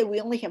he said,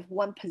 we only have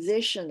one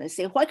position. I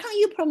said, why can't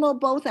you promote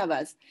both of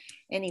us?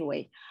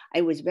 Anyway,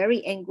 I was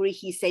very angry.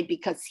 He said,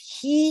 because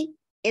he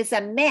is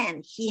a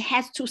man. He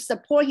has to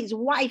support his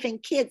wife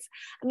and kids.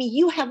 I mean,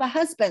 you have a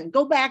husband.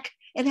 Go back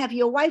and have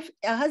your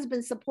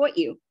husband support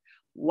you.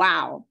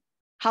 Wow,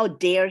 how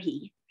dare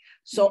he?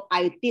 So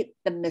I did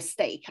the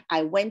mistake.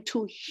 I went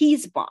to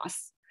his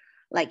boss.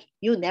 Like,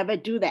 you never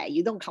do that.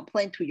 You don't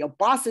complain to your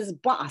boss's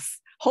boss,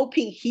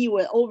 hoping he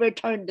will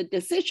overturn the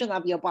decision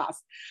of your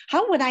boss.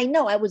 How would I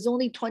know? I was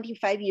only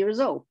 25 years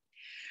old.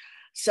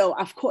 So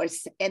of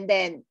course, and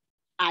then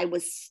I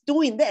was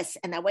doing this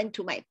and I went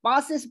to my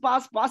boss's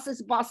boss.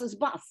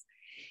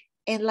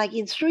 And like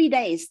in 3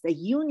 days, the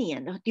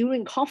union,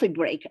 during coffee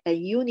break, a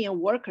union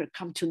worker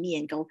come to me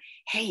and go,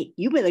 hey,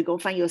 you better go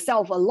find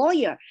yourself a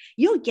lawyer.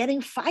 You're getting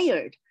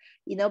fired,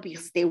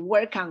 because they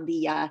work on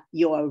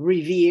your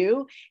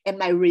review. And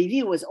my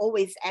review was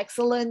always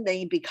excellent. Then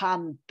it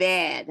become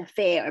bad.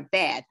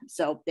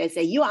 So they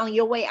say, you're on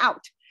your way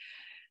out.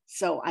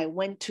 So I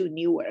went to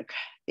Newark.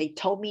 They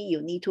told me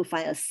you need to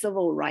find a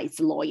civil rights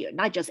lawyer,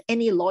 not just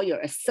any lawyer,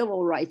 a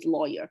civil rights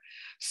lawyer.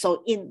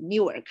 So in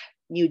Newark,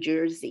 New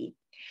Jersey,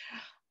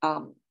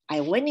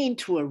 I went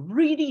into a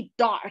really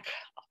dark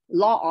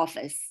law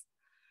office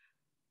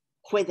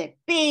with a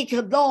big,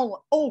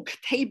 long oak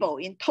table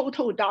in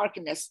total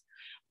darkness,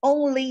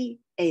 only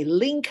a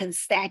Lincoln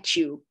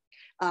statue.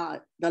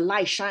 The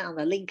light shine on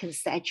the Lincoln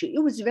statue.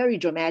 It was very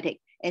dramatic.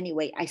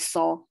 Anyway, I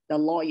saw the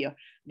lawyer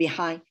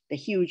behind the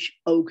huge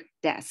oak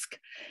desk.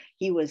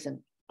 He was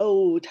an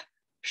old,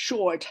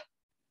 short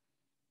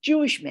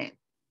Jewish man.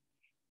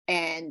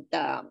 And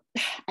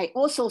I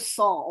also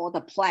saw all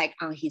the plaque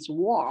on his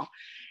wall.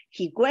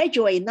 He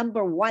graduated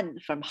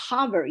 #1 from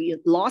Harvard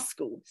Law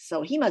School.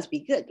 So he must be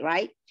good,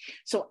 right?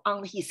 So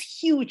on his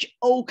huge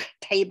oak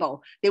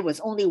table, there was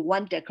only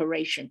one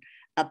decoration,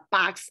 a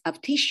box of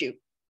tissue.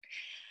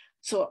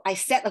 So I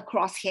sat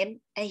across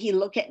him and he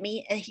looked at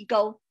me and he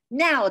go,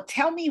 now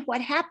tell me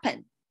what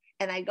happened.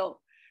 And I go,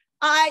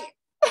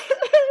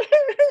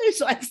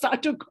 so I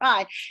start to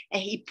cry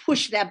and he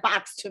pushed that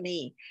box to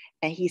me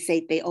and he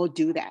said, they all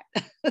do that.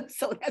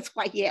 So that's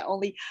why he had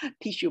only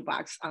tissue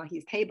box on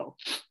his table.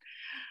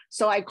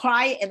 So I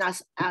cry and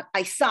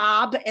I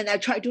sob and I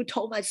try to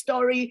tell my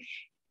story.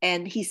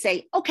 And he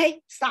say,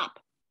 okay, stop.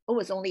 It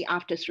was only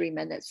after 3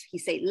 minutes. He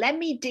said, let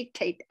me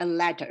dictate a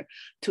letter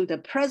to the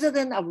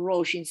president of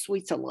Roche in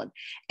Switzerland.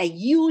 And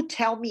you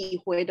tell me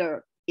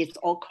whether it's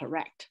all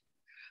correct.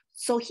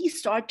 So he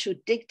started to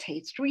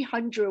dictate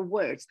 300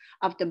 words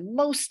of the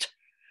most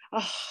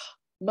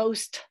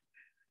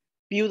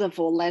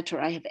beautiful letter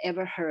I have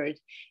ever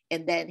heard.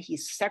 And then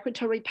his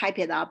secretary typed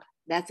it up.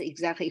 That's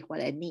exactly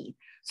what I need.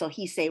 So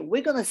he said,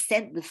 we're going to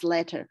send this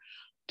letter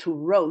to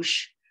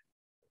Roche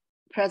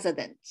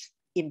president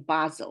in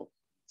Basel,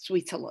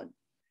 Switzerland.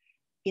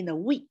 In a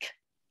week,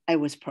 I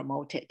was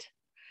promoted.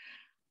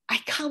 I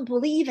can't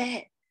believe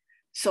it.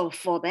 So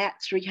for that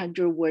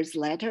 300 words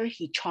letter,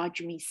 he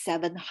charged me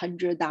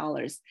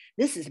 $700.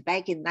 This is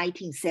back in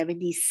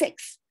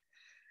 1976.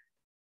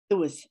 It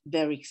was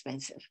very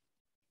expensive.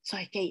 So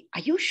I say,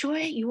 are you sure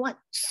you want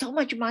so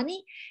much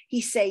money?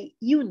 He say,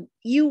 you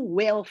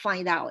will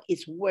find out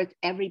it's worth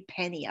every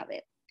penny of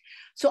it.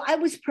 So I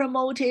was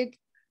promoted,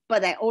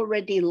 but I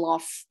already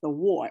lost the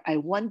war. I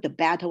won the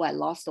battle, I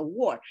lost the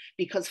war,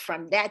 because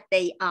from that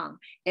day on,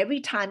 every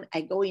time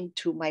I go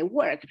into my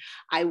work,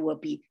 I will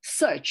be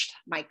searched.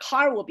 My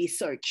car will be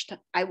searched.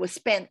 I will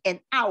spend an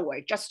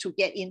hour just to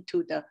get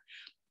into the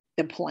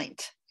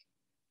plant.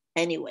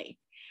 Anyway,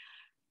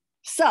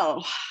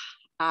 so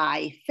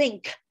I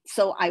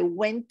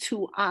went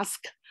to ask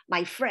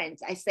my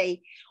friends, I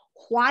say,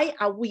 why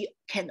are we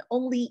can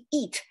only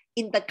eat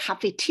in the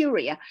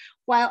cafeteria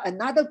while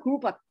another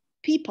group of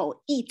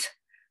people eat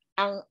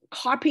on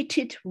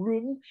carpeted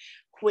room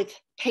with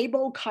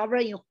table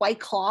covered in white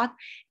cloth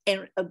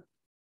and a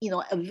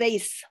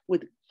vase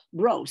with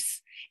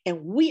rose,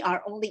 and we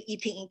are only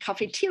eating in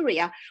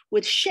cafeteria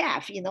with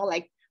chef,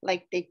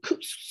 like they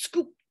could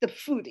scoop the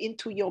food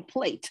into your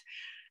plate.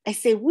 I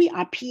say, we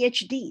are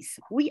PhDs,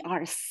 we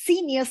are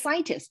senior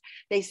scientists.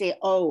 They say,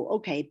 oh,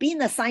 okay,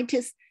 being a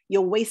scientist,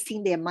 you're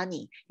wasting their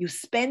money. You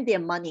spend their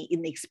money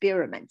in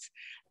experiments.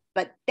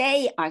 But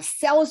they are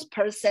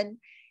salesperson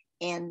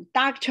and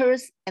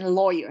doctors and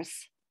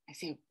lawyers. I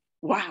say,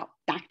 wow,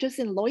 doctors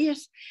and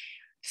lawyers?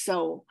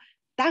 So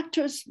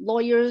doctors,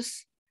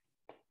 lawyers,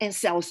 and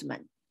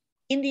salesmen.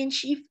 Indian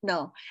chief?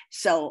 No.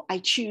 So I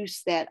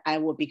choose that I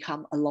will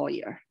become a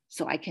lawyer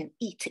so I can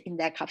eat in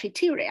that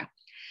cafeteria.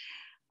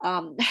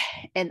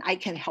 And I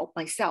can help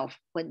myself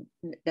when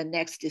the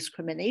next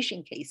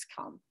discrimination case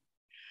comes.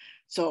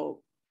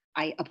 So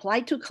I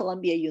applied to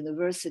Columbia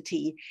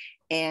University,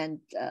 and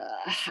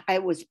I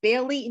was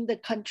barely in the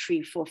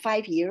country for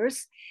 5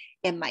 years,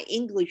 and my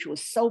English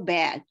was so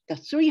bad. The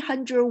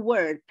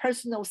 300-word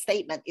personal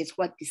statement is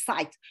what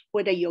decides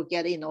whether you'll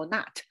get in or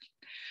not.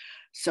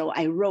 So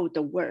I wrote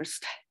the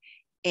worst.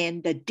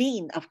 And the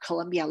dean of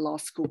Columbia Law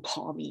School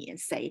called me and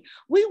say,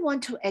 we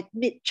want to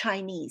admit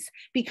Chinese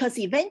because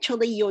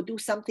eventually you'll do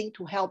something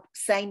to help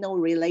Sino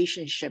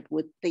relationship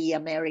with the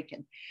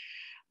American.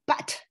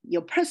 But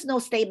your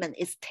personal statement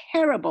is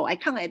terrible. I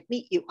can't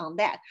admit you on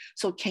that.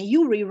 So can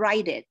you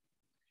rewrite it?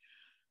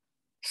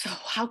 So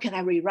how can I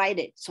rewrite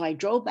it? So I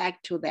drove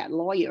back to that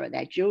lawyer,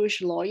 that Jewish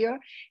lawyer,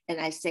 and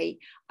I say,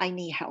 I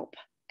need help.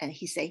 And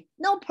he said,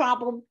 no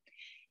problem.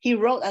 He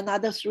wrote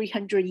another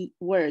 300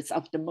 words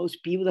of the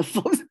most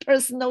beautiful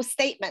personal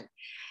statement.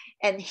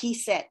 And he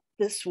said,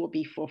 this will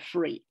be for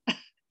free.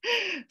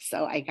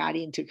 So I got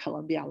into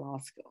Columbia Law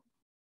School.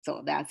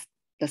 So that's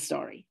the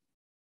story.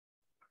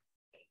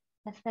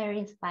 That's very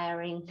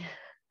inspiring.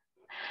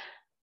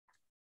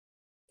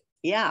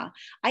 Yeah,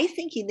 I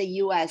think in the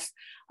US,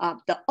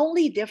 the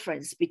only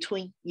difference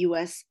between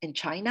US and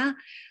China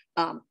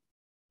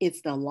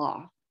is the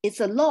law.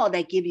 It's a law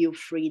that gives you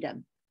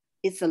freedom.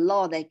 It's a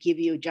law that gives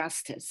you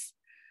justice.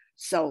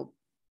 So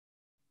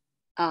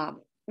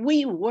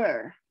we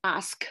were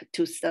asked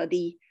to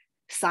study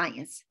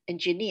science,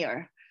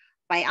 engineer,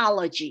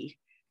 biology,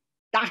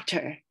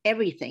 doctor,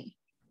 everything.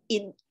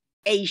 In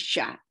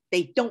Asia,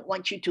 they don't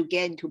want you to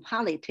get into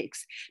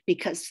politics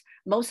because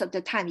most of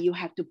the time you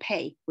have to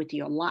pay with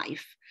your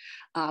life.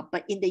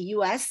 But in the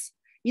US,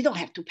 you don't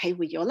have to pay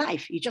with your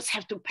life. You just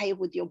have to pay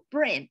with your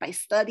brain by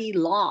studying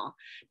law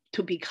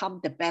to become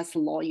the best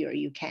lawyer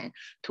you can,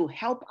 to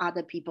help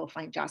other people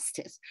find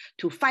justice,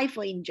 to fight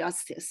for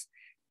injustice,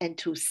 and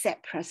to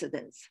set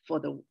precedents for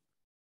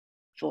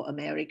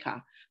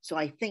America. So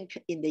I think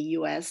in the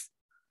US,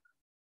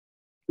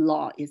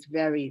 law is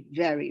very,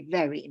 very,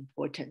 very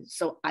important.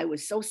 So I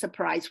was so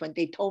surprised when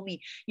they told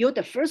me, you're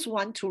the first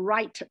one to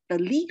write the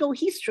legal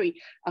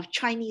history of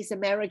Chinese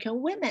American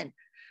women.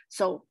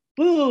 So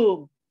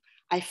boom,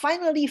 I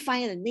finally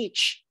find a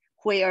niche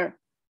where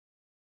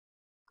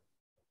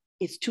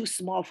it's too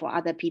small for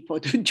other people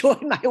to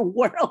join my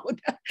world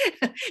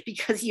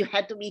because you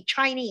had to be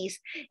Chinese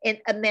and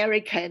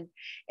American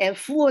and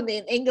fluent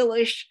in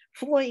English,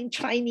 fluent in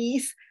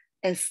Chinese,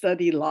 and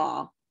study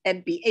law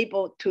and be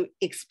able to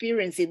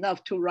experience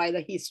enough to write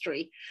a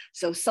history.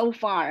 So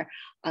far,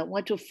 I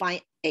want to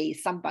find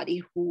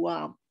somebody who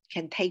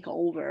can take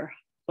over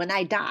when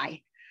I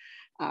die.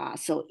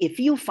 So if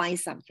you find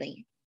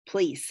something,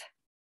 please,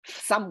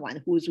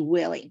 someone who's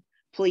willing,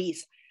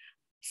 please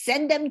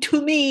send them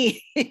to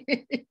me.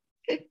 Hey,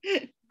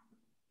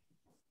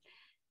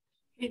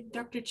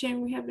 Dr.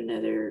 Chen, we have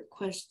another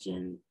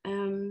question.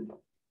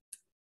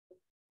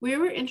 We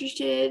were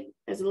interested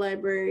as a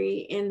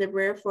library in the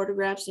rare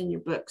photographs in your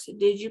books.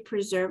 Did you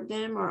preserve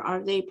them, or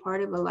are they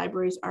part of a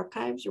library's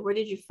archives, or where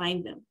did you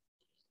find them?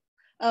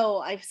 Oh,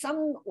 I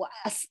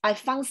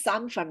found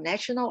some from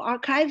National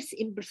Archives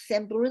in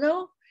San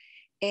Bruno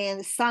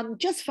and some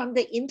just from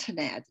the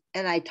internet,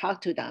 and I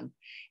talked to them.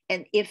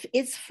 And if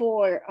it's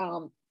for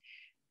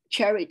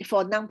charity,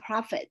 for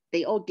nonprofit,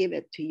 they all give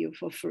it to you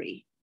for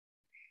free.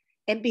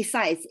 And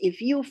besides,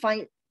 if you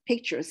find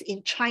pictures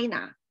in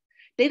China,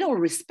 they don't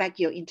respect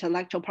your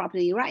intellectual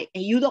property right,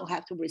 and you don't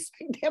have to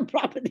respect their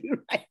property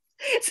right.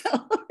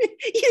 So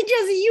you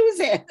just use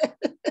it.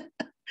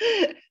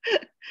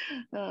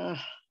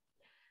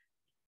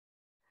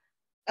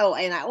 Oh,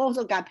 and I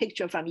also got a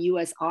picture from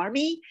US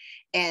Army,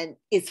 and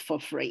it's for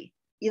free.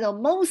 You know,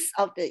 most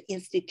of the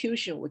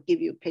institution will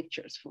give you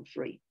pictures for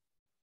free.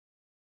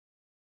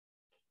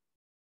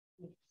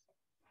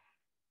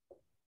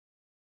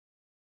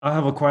 I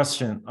have a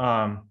question.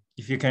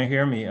 If you can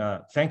hear me,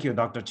 thank you,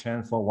 Dr.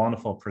 Chen, for a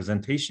wonderful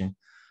presentation.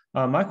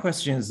 My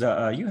question is,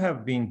 you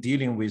have been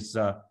dealing with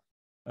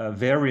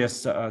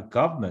various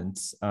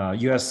governments,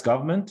 US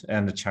government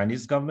and the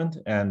Chinese government,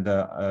 and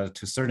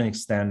to a certain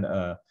extent,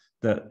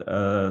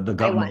 the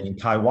government in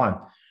Taiwan.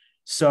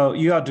 So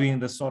you are doing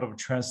this sort of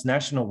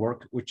transnational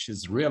work, which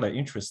is really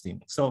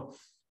interesting. So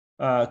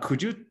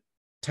could you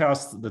tell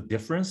us the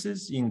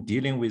differences in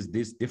dealing with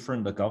these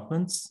different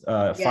governments,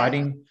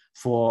 fighting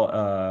for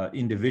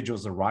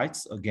individuals'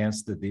 rights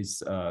against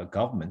these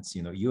governments,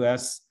 you know,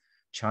 US,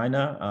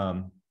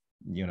 China,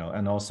 you know,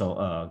 and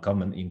also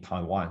government in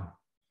Taiwan?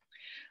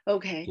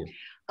 Okay.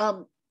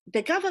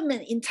 The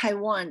government in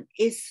Taiwan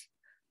is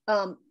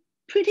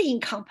pretty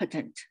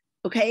incompetent.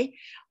 Okay.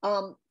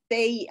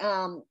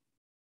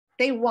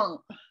 They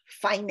won't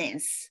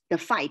finance the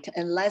fight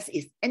unless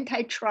it's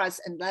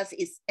antitrust, unless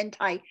it's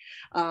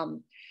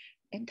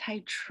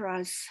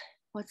antitrust,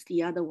 what's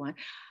the other one?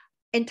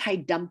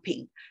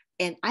 Anti-dumping.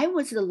 And I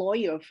was the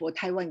lawyer for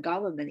Taiwan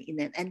government in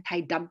an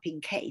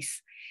anti-dumping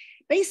case.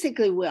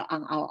 Basically, we're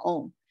on our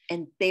own,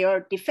 and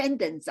their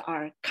defendants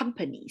are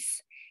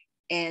companies.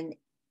 And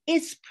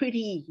it's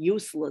pretty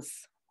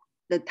useless,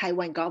 the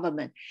Taiwan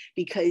government,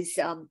 because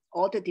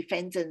all the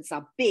defendants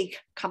are big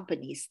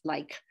companies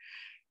like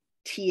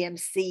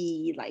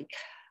TMC, like,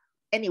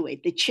 anyway,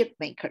 the chip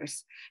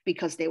makers,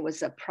 because there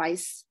was a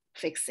price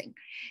fixing.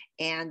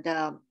 And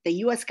the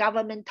US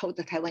government told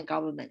the Taiwan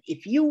government,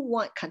 if you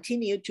want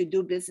continue to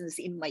do business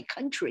in my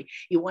country,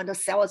 you want to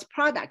sell us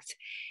products,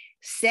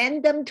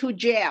 send them to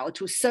jail,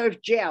 to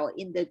serve jail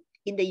in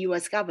the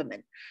US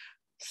government.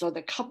 So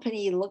the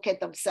company look at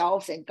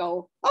themselves and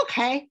go,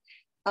 okay,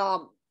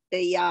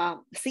 the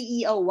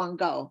CEO won't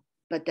go,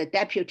 but the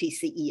deputy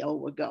CEO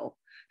will go.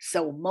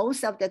 So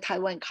most of the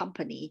Taiwan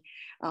company,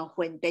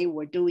 when they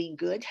were doing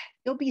good,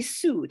 they'll be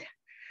sued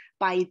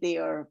by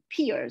their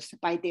peers,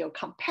 by their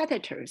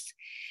competitors,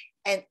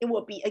 and it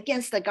will be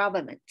against the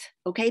government,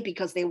 okay,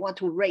 because they want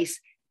to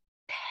raise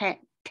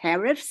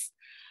tariffs.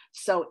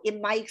 So in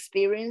my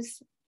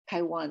experience,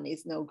 Taiwan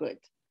is no good.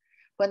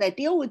 When I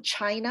deal with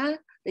China,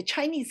 the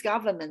Chinese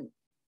government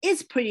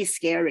is pretty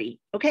scary,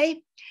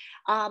 okay?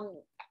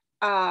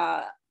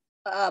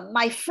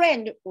 My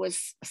friend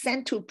was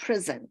sent to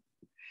prison.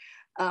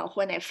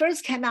 When I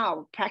first came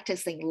out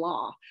practicing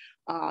law,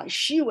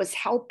 she was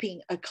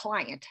helping a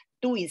client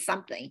doing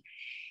something.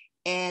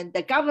 And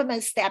the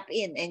government stepped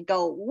in and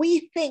go,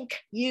 we think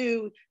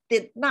you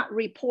did not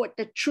report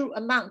the true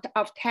amount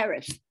of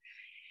tariffs.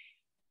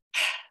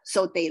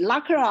 So they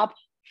lock her up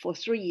for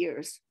 3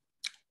 years.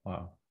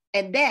 Wow.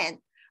 And then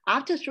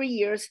after 3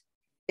 years,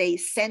 they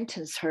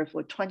sentenced her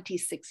for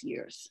 26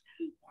 years.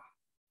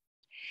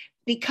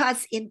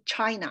 Because in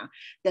China,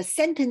 the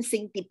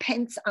sentencing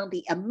depends on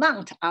the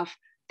amount of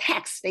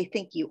tax they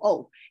think you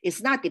owe.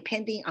 It's not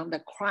depending on the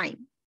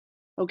crime,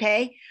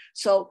 okay?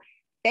 So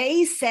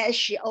they said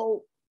she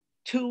owed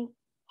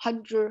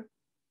 200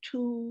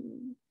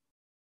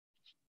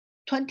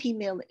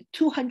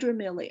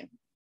 million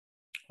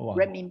Wow.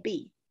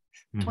 renminbi,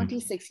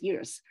 26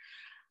 years.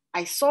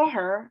 I saw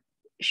her,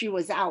 she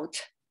was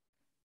out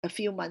a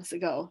few months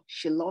ago.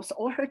 She lost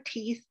all her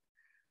teeth.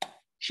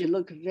 She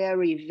looked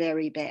very,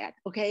 very bad,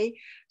 okay?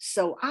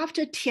 So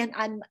after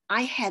Tiananmen,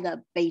 I had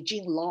a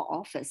Beijing law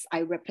office.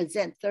 I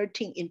represent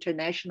 13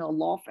 international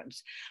law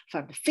firms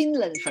from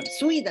Finland, from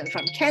Sweden,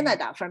 from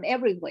Canada, from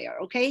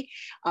everywhere, okay?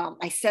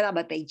 I set up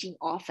a Beijing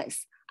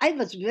office. I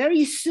was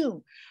very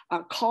soon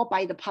called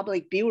by the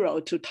public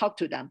bureau to talk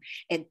to them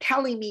and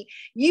telling me,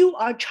 you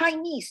are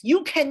Chinese,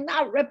 you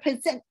cannot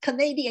represent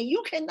Canadian,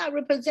 you cannot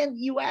represent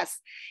US.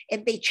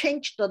 And they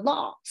changed the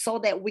law so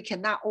that we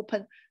cannot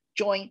open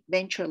joint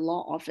venture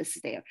law office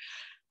there.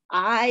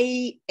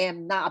 I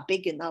am not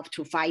big enough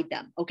to fight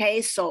them,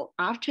 okay? So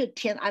after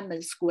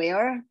Tiananmen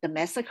Square, the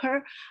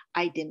massacre,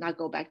 I did not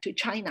go back to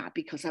China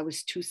because I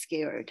was too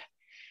scared.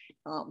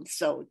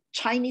 So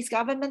Chinese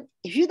government,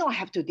 if you don't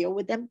have to deal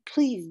with them,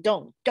 please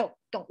don't.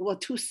 We're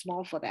too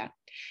small for that.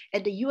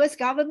 And the US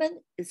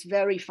government is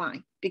very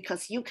fine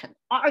because you can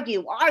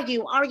argue,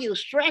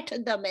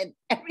 threaten them and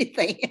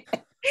everything.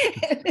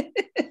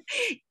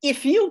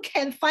 If you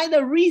can find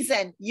a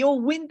reason,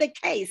 you'll win the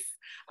case.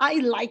 I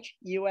like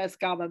US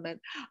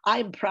government.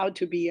 I'm proud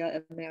to be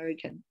an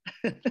American.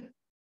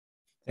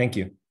 Thank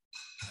you.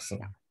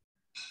 Excellent.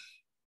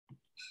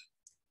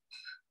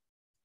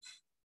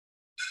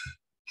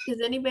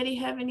 Does anybody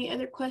have any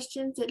other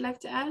questions they'd like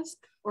to ask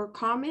or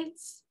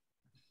comments?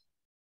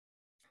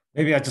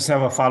 Maybe I just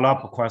have a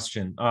follow-up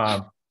question.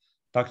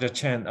 Dr.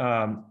 Chen,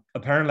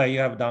 apparently you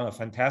have done a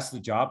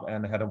fantastic job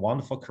and had a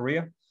wonderful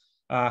career.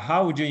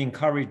 How would you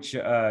encourage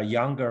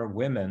younger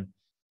women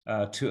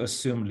to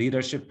assume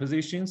leadership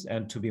positions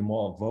and to be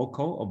more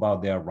vocal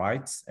about their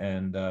rights?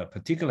 And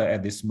particularly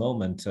at this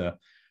moment,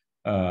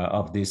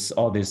 of this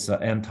all this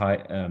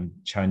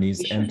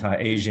anti-Chinese,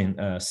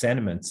 anti-Asian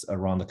sentiments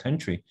around the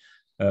country,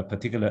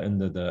 particularly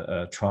under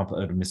the Trump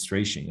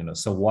administration. You know,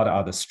 so what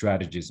are the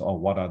strategies or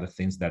what are the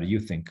things that you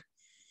think?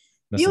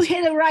 You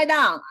hit it right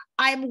on.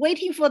 I'm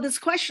waiting for this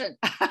question.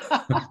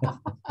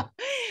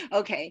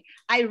 Okay,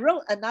 I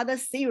wrote another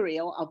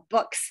serial of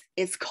books.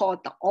 It's called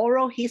The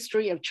Oral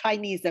History of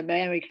Chinese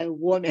American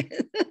Women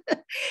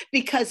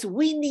because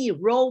we need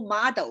role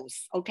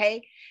models,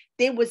 okay?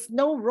 There was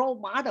no role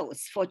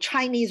models for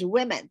Chinese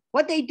women.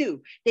 What they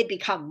do, they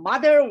become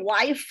mother,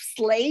 wife,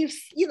 slaves,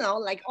 you know,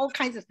 like all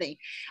kinds of things.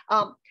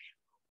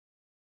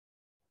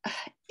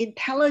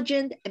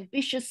 Intelligent,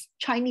 ambitious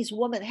Chinese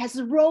woman has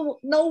no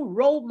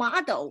role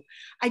model.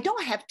 I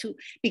don't have to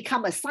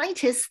become a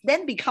scientist,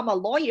 then become a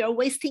lawyer,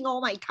 wasting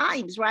all my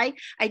times, right?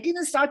 I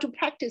didn't start to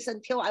practice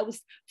until I was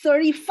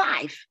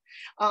 35.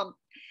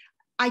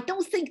 I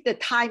don't think the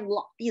time,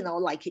 you know,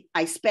 like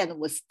I spent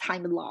was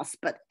time lost.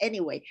 But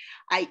anyway,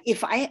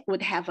 if I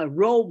would have a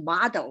role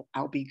model,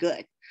 I'll be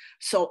good.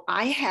 So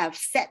I have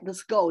set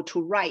this goal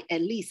to write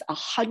at least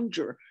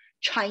 100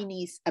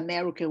 Chinese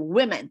American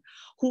women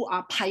who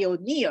are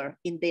pioneer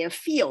in their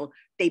field.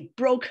 They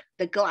broke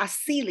the glass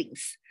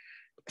ceilings.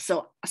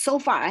 So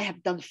far I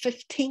have done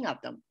 15 of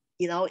them.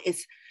 You know,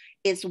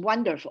 it's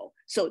wonderful.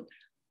 So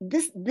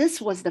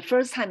this was the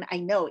first time I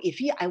know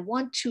I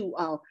want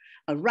to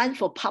run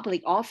for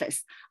public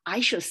office, I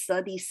should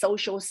study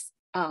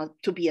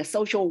to be a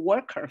social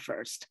worker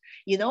first.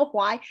 You know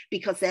why?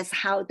 Because that's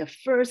how the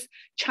first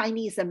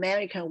Chinese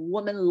American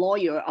woman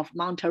lawyer of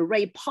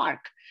Monterey Park,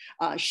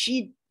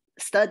 she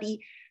studied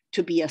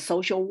to be a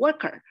social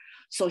worker.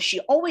 So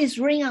she always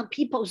ring on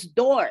people's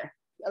door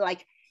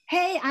like,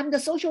 hey, I'm the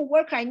social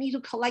worker, I need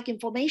to collect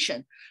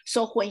information.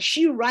 So when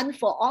she ran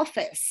for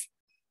office,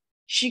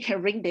 she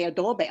can ring their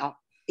doorbell,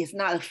 is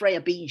not afraid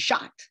of being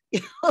shot.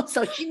 You know?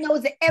 So she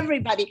knows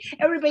everybody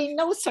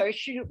knows her.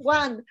 She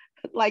won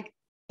like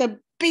the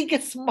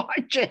biggest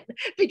margin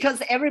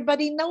because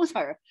everybody knows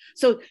her.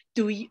 So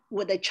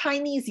would a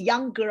Chinese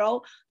young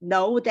girl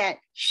know that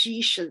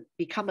she should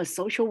become a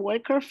social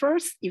worker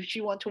first if she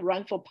wants to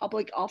run for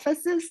public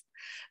offices?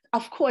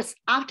 Of course,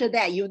 after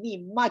that, you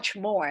need much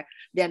more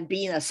than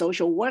being a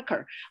social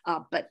worker,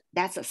 but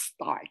that's a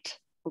start,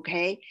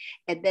 okay?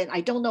 And then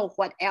I don't know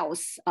what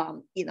else,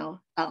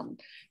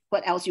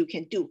 what else you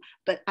can do,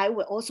 but I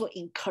would also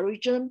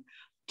encourage them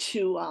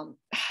to,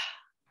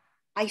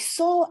 I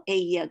saw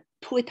a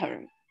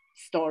Twitter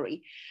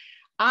story.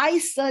 I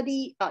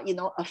study,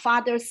 a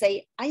father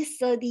say, I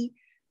study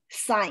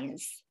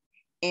science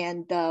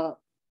and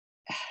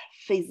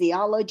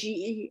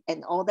physiology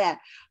and all that.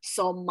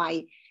 So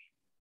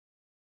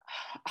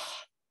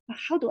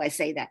how do I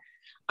say that?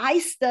 I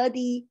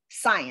study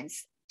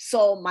science,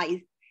 so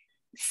my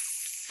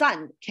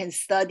son can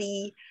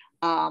study,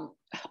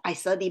 I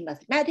study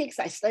mathematics,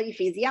 I study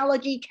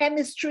physiology,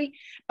 chemistry,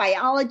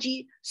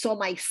 biology, so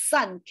my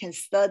son can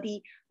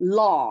study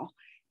law,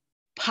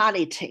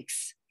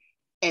 politics,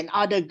 and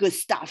other good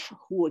stuff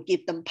who will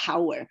give them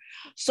power.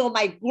 So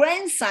my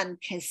grandson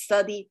can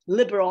study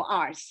liberal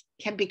arts,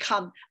 can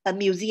become a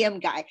museum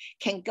guy,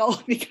 can go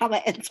become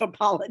an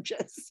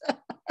anthropologist.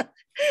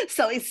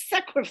 So it's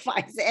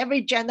sacrificed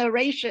every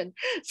generation.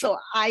 So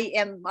I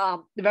am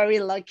very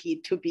lucky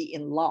to be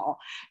in law.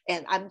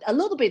 And I'm a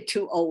little bit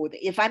too old.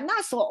 If I'm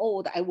not so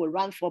old, I would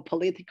run for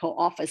political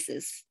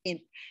offices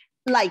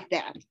like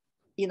that,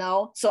 you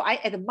know? So I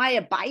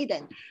admire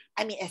Biden.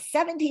 I mean, at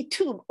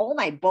 72, all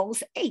my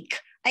bones ache.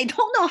 I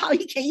don't know how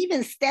he can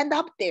even stand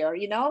up there,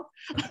 you know?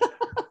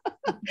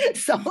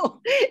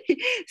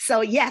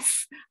 So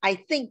yes, I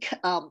think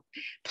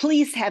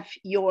please have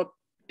your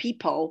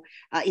people,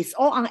 it's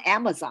all on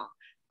Amazon.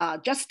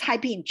 Just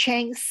type in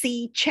Chang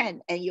C,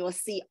 Chen, and you'll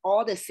see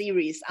all the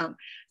series on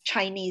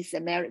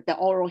the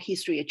oral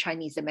history of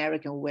Chinese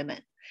American women.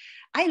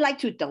 I like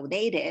to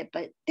donate it,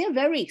 but they're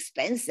very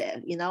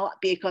expensive, you know,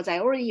 because I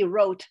already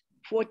wrote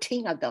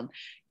 14 of them.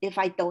 If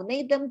I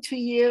donate them to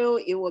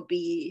you, it will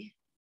be,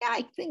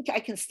 I think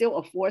I can still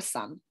afford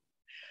some,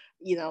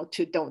 you know,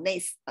 to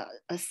donate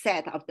a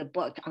set of the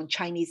book on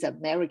Chinese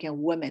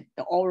American women,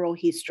 the oral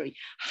history,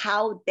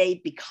 how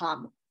they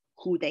become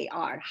who they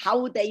are,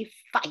 how they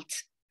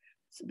fight.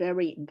 It's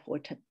very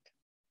important.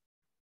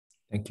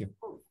 Thank you.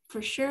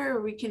 For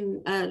sure, we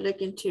can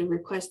look into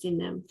requesting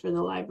them for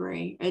the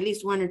library, at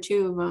least one or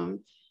two of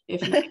them,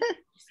 if not.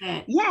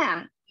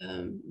 Yeah.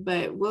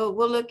 But we'll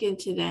look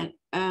into that.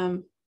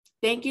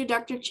 Thank you,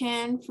 Dr.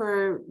 Chen,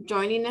 for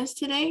joining us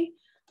today.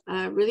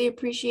 Really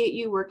appreciate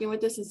you working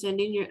with us and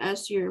sending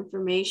us your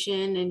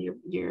information and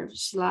your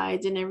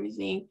slides and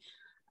everything.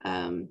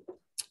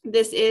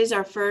 This is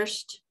our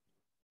first,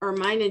 or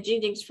mine and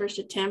Jingjing's first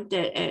attempt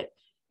at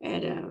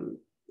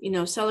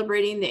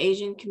celebrating the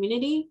Asian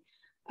community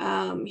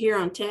here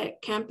on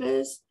Tech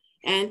Campus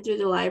and through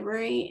the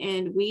library.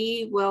 And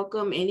we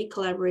welcome any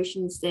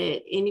collaborations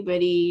that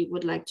anybody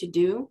would like to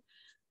do.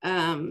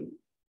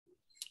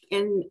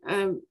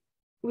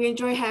 We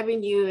enjoy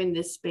having you in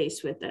this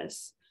space with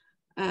us.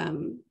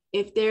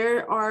 if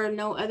there are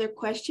no other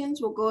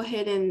questions, we'll go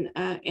ahead and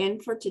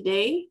end for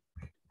today.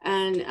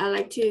 And I'd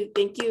like to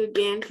thank you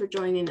again for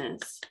joining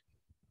us.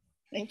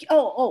 Thank you.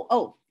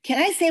 Oh,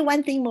 can I say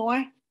one thing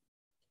more?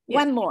 Yeah.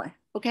 One more,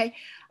 okay?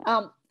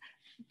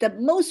 The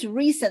most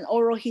recent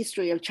oral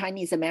history of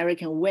Chinese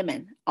American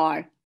women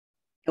are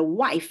the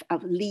wife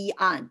of Li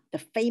An, the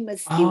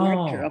famous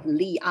director of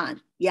Li An.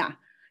 Yeah.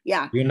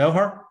 You know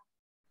her?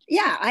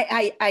 Yeah,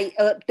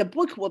 the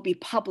book will be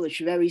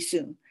published very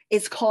soon.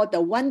 It's called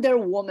The Wonder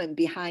Woman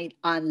Behind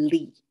An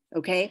Li,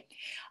 okay?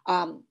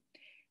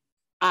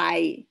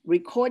 I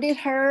recorded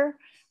her,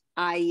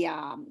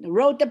 I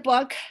wrote the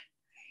book,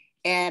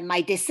 and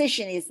my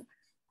decision is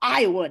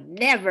I would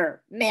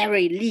never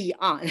marry Li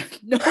An.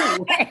 No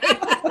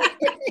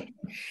way.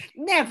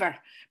 Never.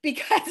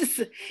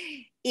 Because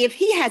if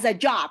he has a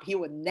job, he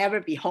would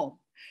never be home.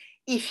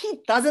 If he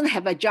doesn't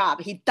have a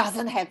job, he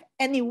doesn't have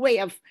any way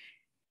of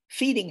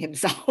feeding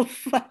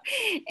himself.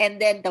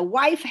 And then the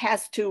wife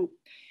has to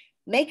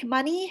make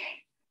money,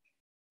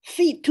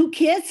 feed 2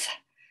 kids,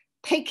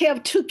 take care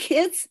of 2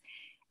 kids,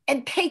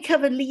 and take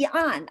care of Li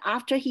An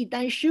after he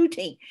done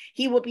shooting.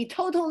 He will be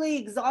totally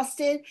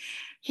exhausted.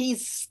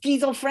 He's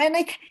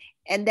schizophrenic.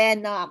 And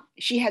then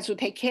she has to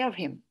take care of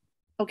him.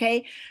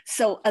 Okay.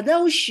 So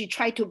although she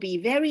tried to be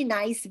very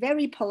nice,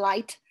 very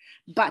polite,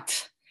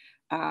 but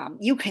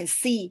you can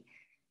see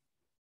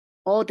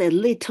all the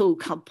little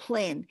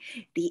complaint,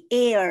 the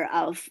air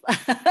of,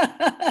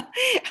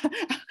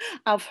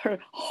 of her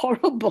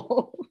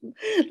horrible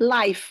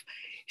life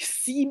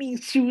seeming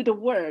through the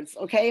words.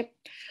 Okay.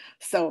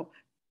 So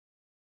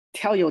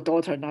tell your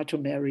daughter not to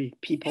marry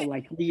people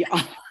like Li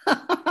An.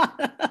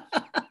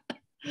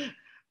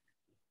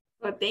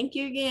 Well, thank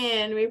you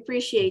again. We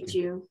appreciate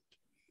you.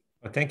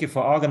 Well, thank you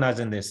for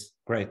organizing this.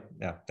 Great.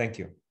 Yeah, thank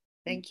you.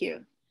 Thank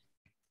you.